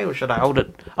this way, or should I hold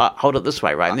it this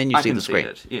way, right? And then you see the screen. I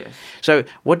can see it, yes. So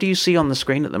what do you see on the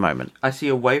screen at the moment? I see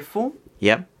a waveform.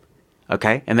 Yep.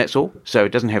 Okay, and that's all? So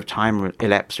it doesn't have time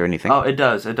elapsed or anything? Oh, it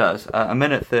does. A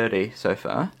minute 30 so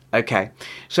far. Okay.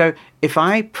 So if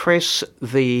I press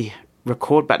the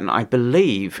record button, I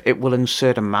believe it will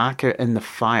insert a marker in the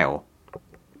file.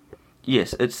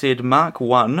 Yes, it said Mark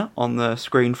 1 on the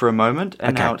screen for a moment,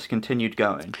 and now it's continued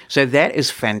going. So that is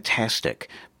fantastic,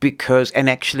 because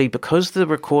the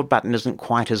record button isn't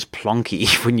quite as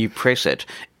plonky when you press it,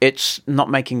 it's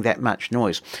not making that much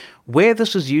noise. Where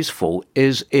this is useful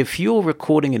is if you're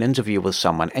recording an interview with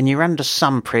someone and you're under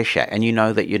some pressure and you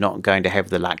know that you're not going to have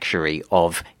the luxury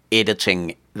of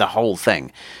editing the whole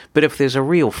thing, but if there's a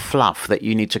real fluff that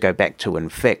you need to go back to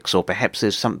and fix, or perhaps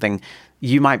there's something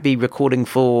you might be recording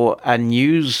for a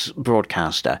news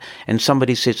broadcaster and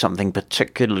somebody said something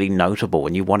particularly notable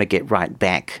and you want to get right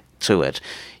back to it,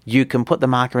 you can put the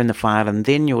marker in the file, and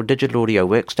then your digital audio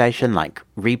workstation like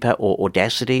Reaper or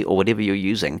Audacity or whatever you're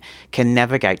using can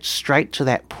navigate straight to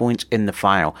that point in the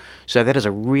file. So that is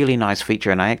a really nice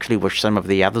feature, and I actually wish some of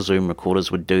the other Zoom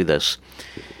recorders would do this.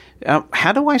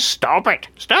 How do I stop it?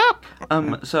 Stop!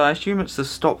 So I assume it's the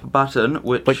stop button,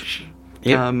 which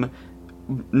yep.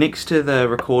 Next to the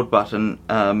record button,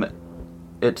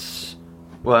 it's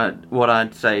what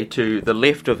I'd say to the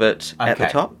left of it at the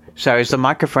top. So as the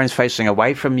microphone's facing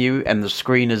away from you and the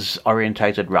screen is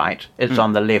orientated right, it's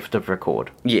on the left of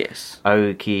record. Yes.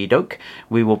 Okie doke.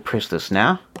 We will press this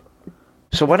now.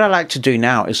 So what I like to do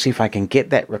now is see if I can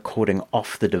get that recording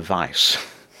off the device.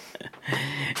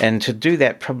 And to do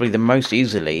that probably the most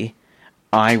easily,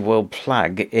 I will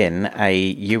plug in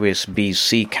a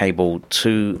USB-C cable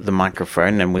to the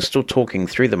microphone, and we're still talking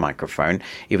through the microphone,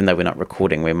 even though we're not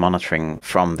recording, we're monitoring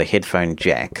from the headphone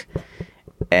jack.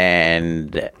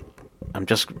 And I'm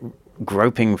just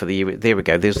groping for there we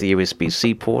go, there's the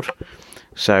USB-C port.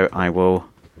 So I will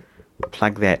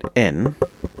plug that in.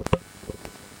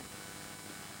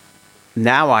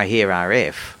 Now I hear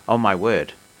RF, oh my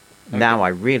word. Okay. Now I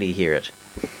really hear it.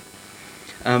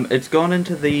 It's gone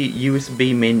into the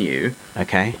USB menu.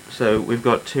 Okay. So we've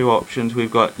got two options. We've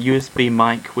got USB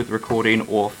mic with recording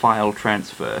or file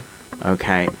transfer.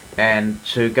 Okay. And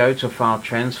to go to file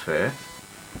transfer,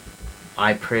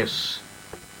 I press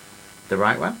the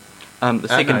right one? The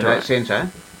second one. That's enter.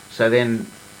 So then,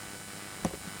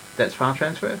 that's file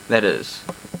transfer? That is.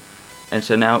 And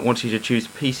so now it wants you to choose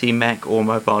PC, Mac or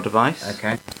mobile device.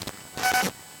 Okay.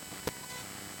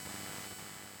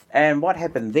 And what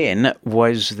happened then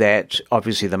was that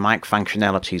obviously the mic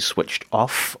functionality switched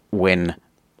off when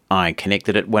I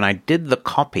connected it. When I did the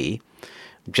copy,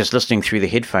 just listening through the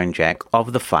headphone jack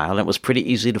of the file, it was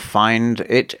pretty easy to find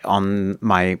it on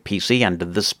my PC under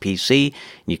this PC.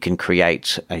 You can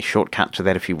create a shortcut to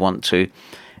that if you want to.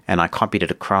 And I copied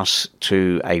it across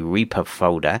to a Reaper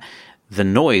folder. The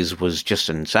noise was just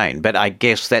insane, but I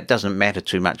guess that doesn't matter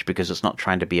too much because it's not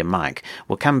trying to be a mic.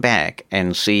 We'll come back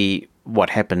and see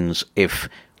what happens if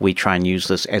we try and use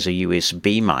this as a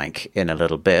USB mic in a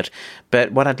little bit.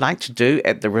 But what I'd like to do,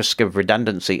 at the risk of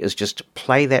redundancy, is just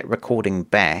play that recording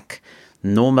back,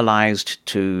 normalized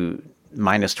to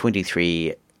minus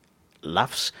 23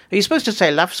 LUFS. Are you supposed to say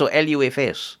LUFS or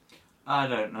LUFS? I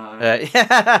don't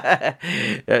know.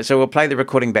 So we'll play the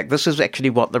recording back. This is actually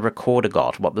what the recorder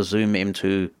got, what the Zoom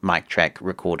M2 MicTrak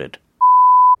recorded.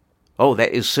 Oh,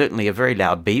 that is certainly a very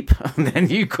loud beep.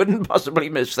 And you couldn't possibly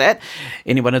miss that.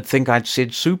 Anyone would think I'd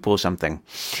said soup or something.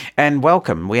 And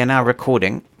welcome. We are now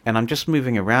recording, and I'm just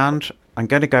moving around. I'm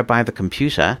going to go by the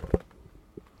computer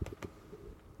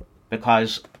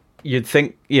because you'd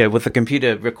think, with the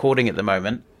computer recording at the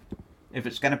moment, if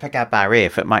it's going to pick up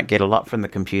RF, it might get a lot from the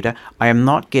computer. I am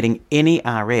not getting any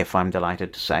RF, I'm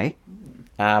delighted to say.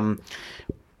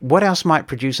 What else might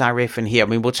produce RF in here? I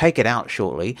mean, we'll take it out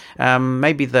shortly.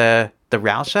 Maybe the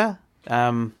router?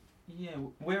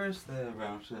 Where is the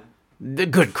router?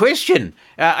 Good question.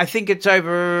 I think it's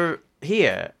over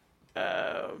here.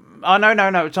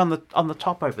 No, it's on the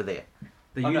top over there.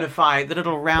 The Unify, the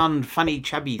little round, funny,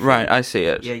 chubby thing. Right, I see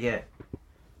it. Yeah.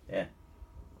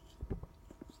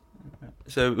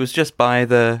 So it was just by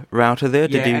the router there?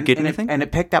 Did you get anything? And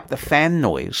it picked up the fan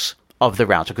noise of the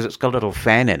router because it's got a little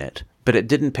fan in it, but it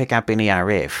didn't pick up any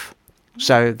RF.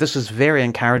 So this is very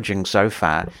encouraging so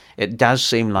far. It does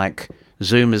seem like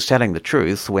Zoom is telling the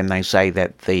truth when they say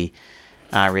that the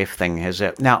RF thing has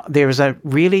it. Now, there is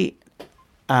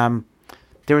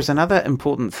another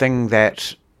important thing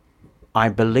that I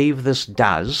believe this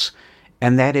does,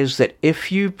 and that is that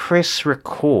if you press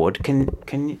record, can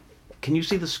you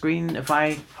see the screen if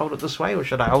I hold it this way, or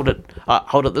should I hold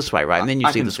it this way, right? And then you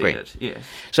see the screen. I can see it, yes.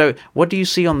 So what do you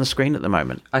see on the screen at the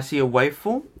moment? I see a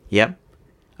waveform. Yep.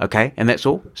 Okay, and that's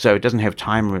all? So it doesn't have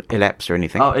time elapsed or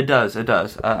anything? Oh, it does.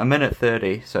 A minute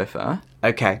 30 so far.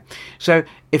 Okay. So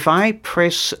if I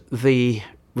press the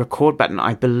record button,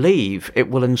 I believe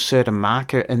it will insert a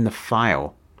marker in the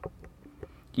file.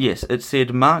 Yes, it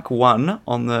said Mark 1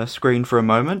 on the screen for a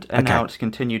moment, and now it's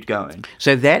continued going.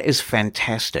 So that is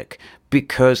fantastic,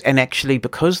 because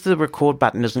the record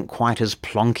button isn't quite as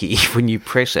plonky when you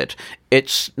press it,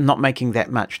 it's not making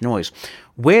that much noise.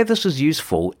 Where this is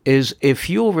useful is if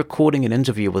you're recording an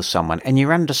interview with someone and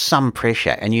you're under some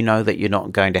pressure and you know that you're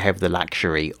not going to have the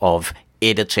luxury of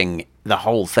editing the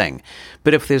whole thing.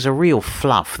 But if there's a real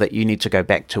fluff that you need to go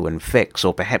back to and fix,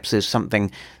 or perhaps there's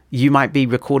something you might be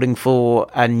recording for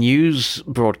a news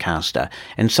broadcaster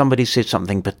and somebody said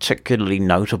something particularly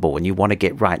notable and you want to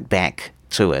get right back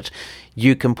to it,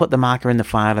 you can put the marker in the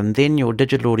file, and then your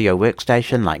digital audio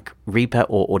workstation like Reaper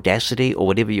or Audacity or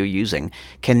whatever you're using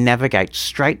can navigate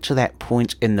straight to that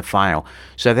point in the file.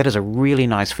 So that is a really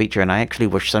nice feature, and I actually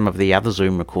wish some of the other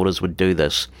Zoom recorders would do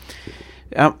this.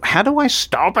 How do I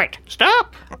stop it?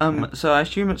 Stop! So I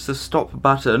assume it's the stop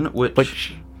button,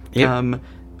 which yep.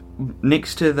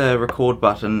 Next to the record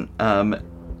button,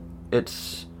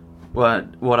 it's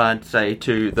what I'd say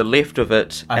to the left of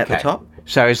it at the top.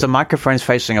 So as the microphone's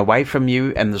facing away from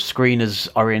you and the screen is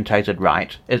orientated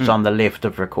right, it's on the left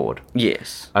of record.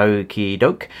 Yes. Okie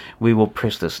doke. We will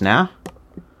press this now.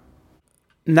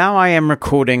 Now I am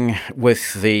recording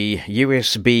with the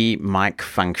USB mic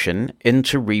function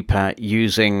into Reaper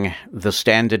using the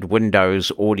standard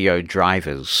Windows audio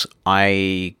drivers.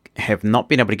 I have not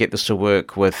been able to get this to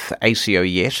work with ACO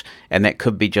yet, and that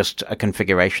could be just a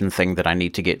configuration thing that I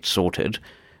need to get sorted.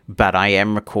 But I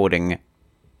am recording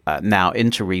now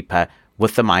into Reaper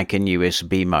with the mic in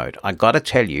USB mode. I got to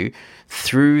tell you,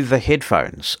 through the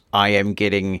headphones, I am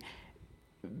getting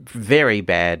very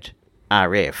bad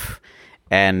RF.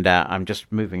 And I'm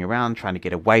just moving around, trying to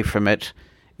get away from it.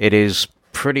 It is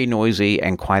pretty noisy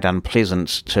and quite unpleasant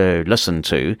to listen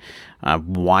to,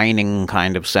 whining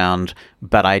kind of sound,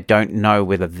 but I don't know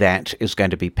whether that is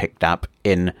going to be picked up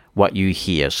in what you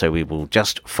hear. So we will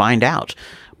just find out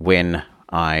when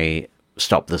I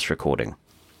stop this recording.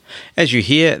 As you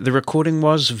hear, the recording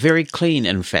was very clean,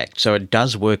 in fact, so it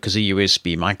does work as a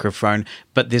USB microphone,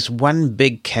 but there's one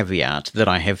big caveat that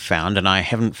I have found, and I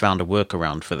haven't found a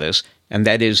workaround for this, and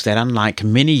that is that unlike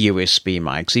many USB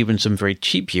mics, even some very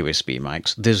cheap USB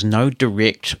mics, there's no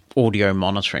direct audio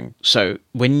monitoring. So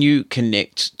when you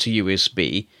connect to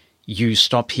USB, you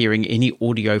stop hearing any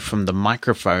audio from the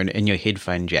microphone in your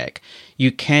headphone jack.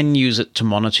 You can use it to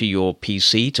monitor your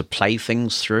PC to play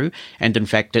things through, and in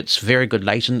fact it's very good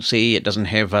latency. It doesn't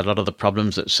have a lot of the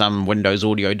problems that some Windows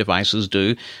audio devices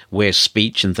do, where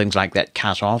speech and things like that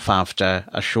cut off after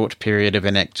a short period of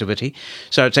inactivity.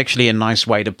 So it's actually a nice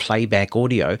way to play back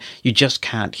audio. You just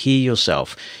can't hear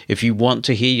yourself. If you want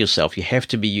to hear yourself, you have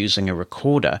to be using a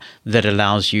recorder that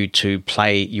allows you to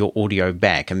play your audio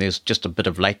back, and there's just a bit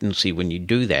of latency when you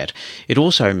do that. It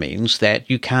also means that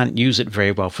you can't use it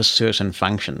very well for certain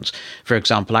functions. For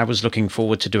example, I was looking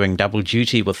forward to doing double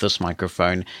duty with this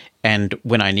microphone, and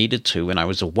when I needed to, when I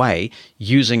was away,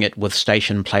 using it with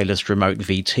Station Playlist Remote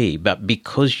VT. But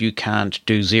because you can't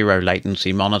do zero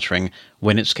latency monitoring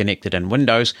when it's connected in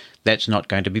Windows, that's not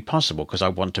going to be possible because I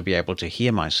want to be able to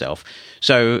hear myself.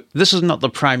 So this is not the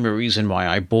primary reason why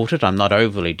I bought it. I'm not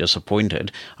overly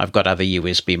disappointed. I've got other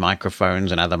USB microphones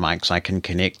and other mics I can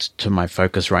connect to my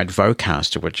Focusrite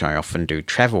Vocaster, which I often do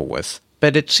travel with.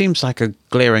 But it seems like a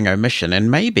glaring omission, and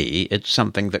maybe it's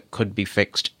something that could be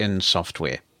fixed in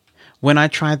software. When I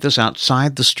tried this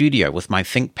outside the studio with my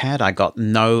ThinkPad, I got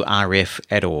no RF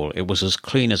at all. It was as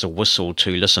clean as a whistle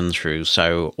to listen through,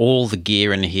 so all the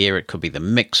gear in here, it could be the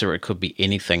mixer, it could be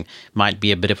anything, might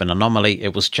be a bit of an anomaly.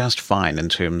 It was just fine in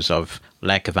terms of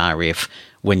lack of RF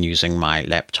when using my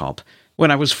laptop. When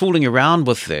I was fooling around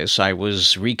with this, I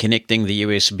was reconnecting the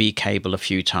USB cable a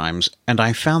few times, and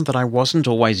I found that I wasn't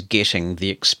always getting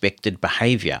the expected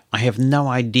behavior. I have no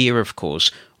idea, of course,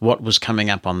 what was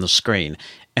coming up on the screen.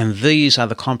 And these are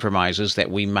the compromises that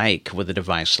we make with a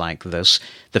device like this.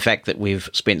 The fact that we've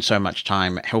spent so much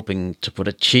time helping to put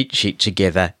a cheat sheet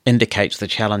together indicates the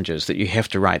challenges, that you have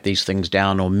to write these things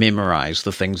down or memorize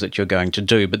the things that you're going to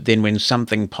do. But then when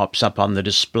something pops up on the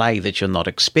display that you're not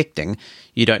expecting,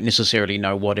 you don't necessarily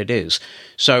know what it is.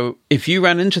 So if you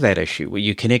run into that issue where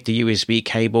you connect a USB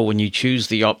cable and you choose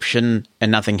the option and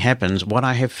nothing happens, what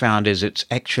I have found is it's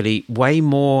actually way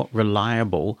more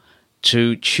reliable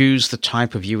to choose the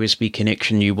type of USB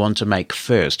connection you want to make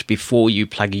first before you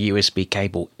plug a USB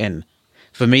cable in.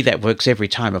 For me, that works every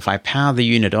time. If I power the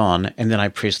unit on and then I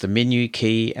press the menu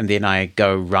key and then I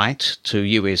go right to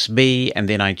USB and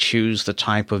then I choose the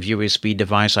type of USB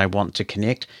device I want to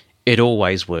connect, it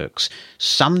always works.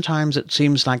 Sometimes it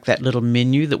seems like that little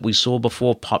menu that we saw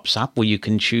before pops up where you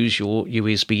can choose your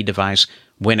USB device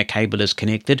when a cable is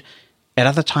connected. At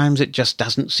other times, it just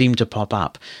doesn't seem to pop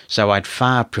up, so I'd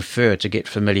far prefer to get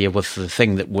familiar with the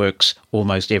thing that works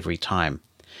almost every time.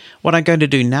 What I'm going to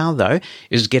do now, though,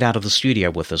 is get out of the studio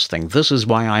with this thing. This is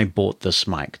why I bought this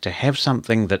mic, to have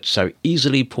something that's so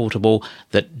easily portable,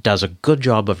 that does a good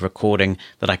job of recording,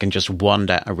 that I can just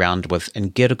wander around with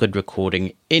and get a good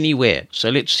recording anywhere. So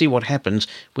let's see what happens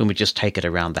when we just take it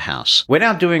around the house. We're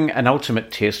now doing an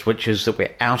ultimate test, which is that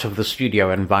we're out of the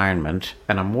studio environment,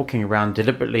 and I'm walking around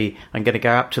deliberately. I'm going to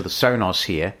go up to the Sonos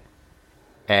here,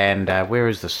 and where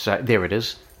is the... there it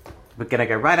is. We're going to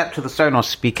go right up to the Sonos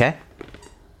speaker.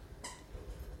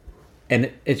 And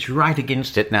it's right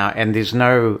against it now, and there's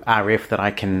no RF that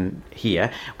I can hear.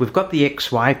 We've got the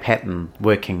XY pattern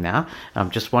working now.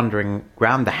 I'm just wandering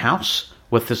around the house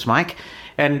with this mic.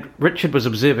 And Richard was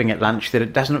observing at lunch that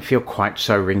it doesn't feel quite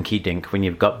so rinky-dink when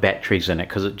you've got batteries in it,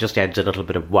 because it just adds a little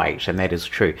bit of weight, and that is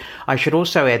true. I should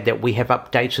also add that we have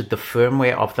updated the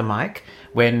firmware of the mic.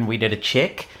 When we did a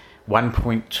check,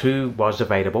 1.2 was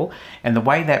available, and the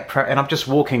way that and I'm just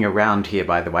walking around here,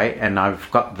 by the way, and I've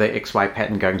got the XY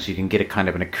pattern going so you can get a kind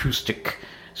of an acoustic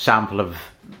sample of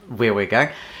where we're going.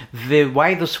 The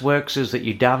way this works is that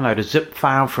you download a zip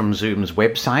file from Zoom's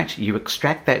website, you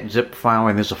extract that zip file,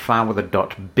 and there's a file with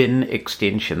a .bin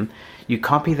extension. You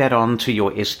copy that onto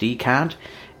your SD card,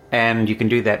 and you can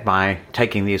do that by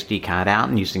taking the SD card out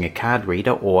and using a card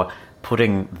reader, or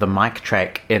putting the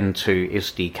MicTrak into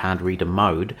SD card reader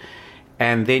mode.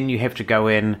 And then you have to go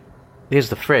in, there's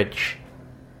the fridge.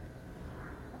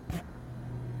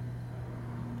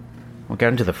 We'll go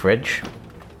into the fridge.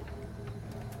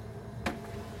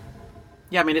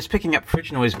 Yeah, I mean, it's picking up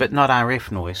fridge noise, but not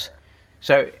RF noise.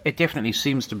 So it definitely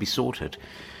seems to be sorted.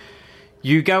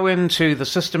 You go into the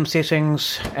system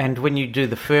settings, and when you do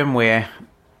the firmware,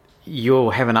 you'll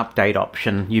have an update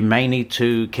option. You may need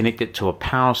to connect it to a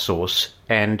power source,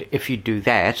 and if you do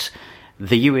that,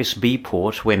 the USB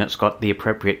port, when it's got the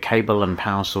appropriate cable and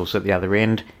power source at the other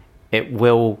end, it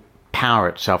will power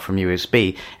itself from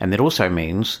USB, and that also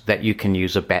means that you can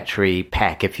use a battery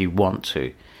pack if you want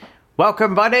to.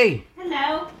 Welcome, buddy!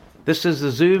 Hello. This is the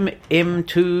Zoom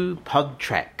M2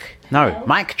 MicTrak. No,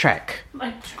 MicTrak.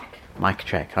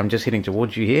 MicTrak. I'm just heading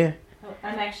towards you here. Oh,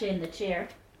 I'm actually in the chair.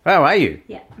 Oh, are you?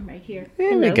 Yeah, I'm right here.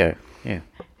 There we go. Yeah.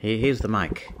 Here's the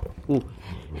mic. Ooh.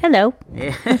 Hello.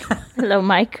 Yeah. Hello,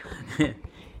 Mike.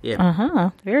 Yeah.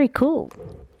 Uh-huh. Very cool.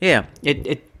 Yeah.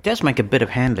 It does make a bit of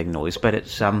handling noise, but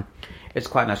it's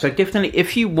quite nice. So definitely,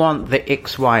 if you want the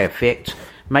XY effect,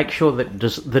 make sure that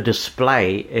the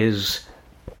display is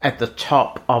at the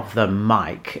top of the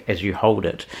mic as you hold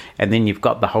it, and then you've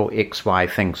got the whole XY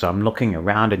thing. So I'm looking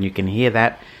around, and you can hear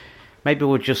that. Maybe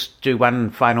we'll just do one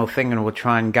final thing and we'll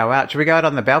try and go out. Should we go out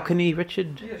on the balcony,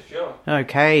 Richard? Yeah, sure.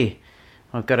 Okay.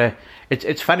 I've got to...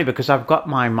 It's funny because I've got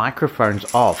my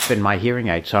microphones off in my hearing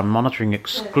aid, so I'm monitoring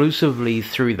exclusively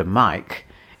through the mic,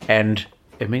 and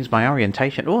it means my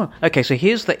orientation... Oh, okay, so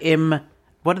here's the M...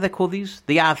 What do they call these?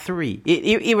 The R3.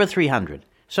 Era 300.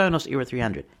 Sonos Era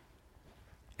 300.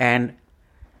 And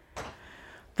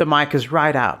the mic is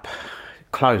right up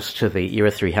close to the Era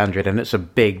 300, and it's a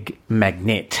big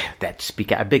magnet, that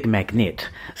speaker, a big magnet.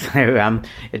 So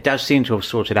it does seem to have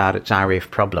sorted out its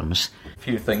RF problems. A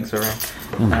few things around.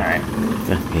 All right.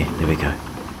 Yeah, there we go.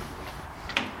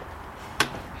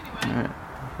 All right,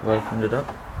 I've opened it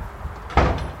up.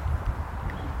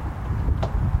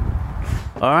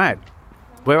 All right.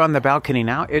 We're on the balcony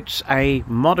now. It's a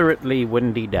moderately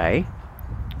windy day,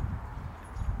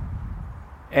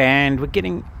 and we're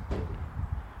getting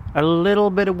a little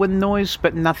bit of wind noise,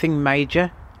 but nothing major.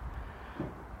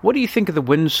 What do you think of the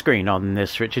windscreen on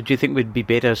this, Richard? Do you think we'd be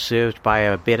better served by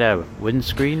a better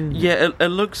windscreen? Yeah, it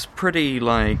looks pretty,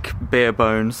 like, bare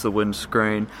bones, the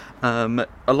windscreen. A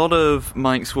lot of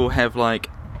mics will have, like,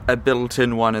 a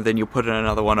built-in one and then you'll put in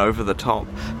another one over the top.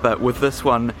 But with this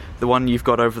one, the one you've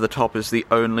got over the top is the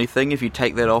only thing. If you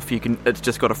take that off, it's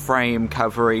just got a frame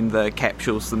covering the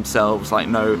capsules themselves, like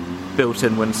no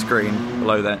built-in windscreen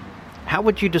below that. How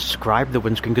would you describe the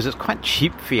windscreen? Because it's quite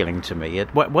cheap feeling to me.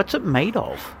 What's it made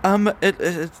of?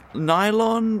 It's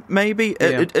nylon, maybe.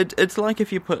 Yeah. It's like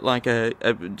if you put like a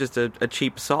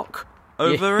cheap sock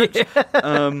over it.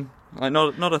 Like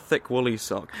not a thick woolly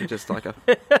sock, just like a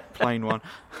plain one.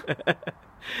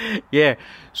 Yeah.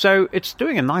 So it's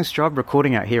doing a nice job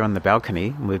recording out here on the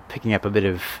balcony. We're picking up a bit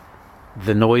of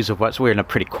the noise of we're in a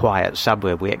pretty quiet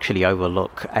suburb. We actually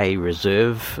overlook a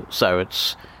reserve, so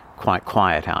it's quite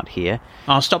quiet out here.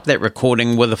 I'll stop that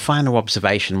recording with a final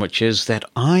observation, which is that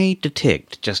I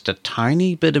detect just a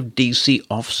tiny bit of DC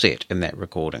offset in that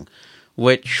recording,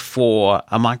 which for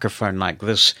a microphone like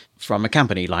this from a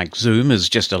company like Zoom is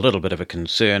just a little bit of a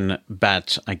concern,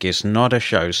 but I guess not a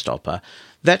showstopper.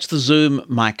 That's the Zoom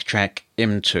MicTrak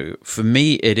M2. For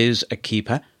me, it is a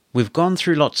keeper. We've gone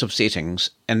through lots of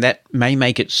settings, and that may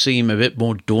make it seem a bit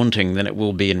more daunting than it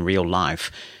will be in real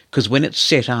life, because when it's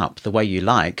set up the way you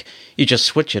like, you just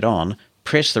switch it on,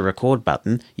 press the record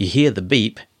button, you hear the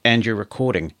beep, and you're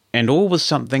recording. And all with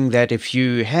something that if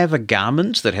you have a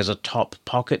garment that has a top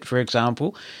pocket, for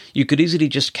example, you could easily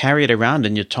just carry it around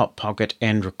in your top pocket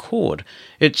and record.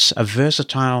 It's a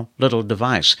versatile little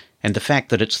device, and the fact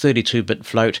that it's 32-bit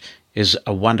float is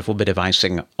a wonderful bit of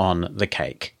icing on the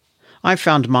cake. I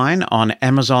found mine on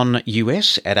Amazon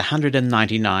US at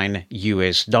 $199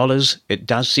 US. It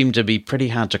does seem to be pretty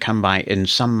hard to come by in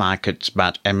some markets,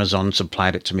 but Amazon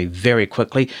supplied it to me very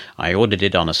quickly. I ordered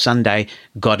it on a Sunday,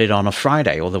 got it on a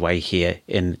Friday all the way here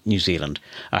in New Zealand.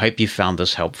 I hope you found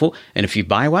this helpful, and if you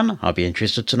buy one, I'll be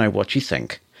interested to know what you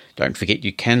think. Don't forget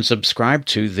you can subscribe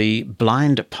to the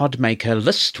Blind Podmaker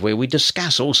list, where we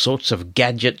discuss all sorts of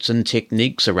gadgets and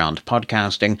techniques around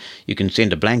podcasting. You can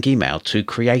send a blank email to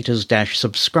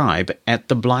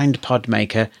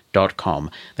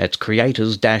creators-subscribe@theblindpodmaker.com. That's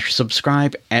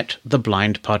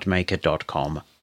creators-subscribe@theblindpodmaker.com.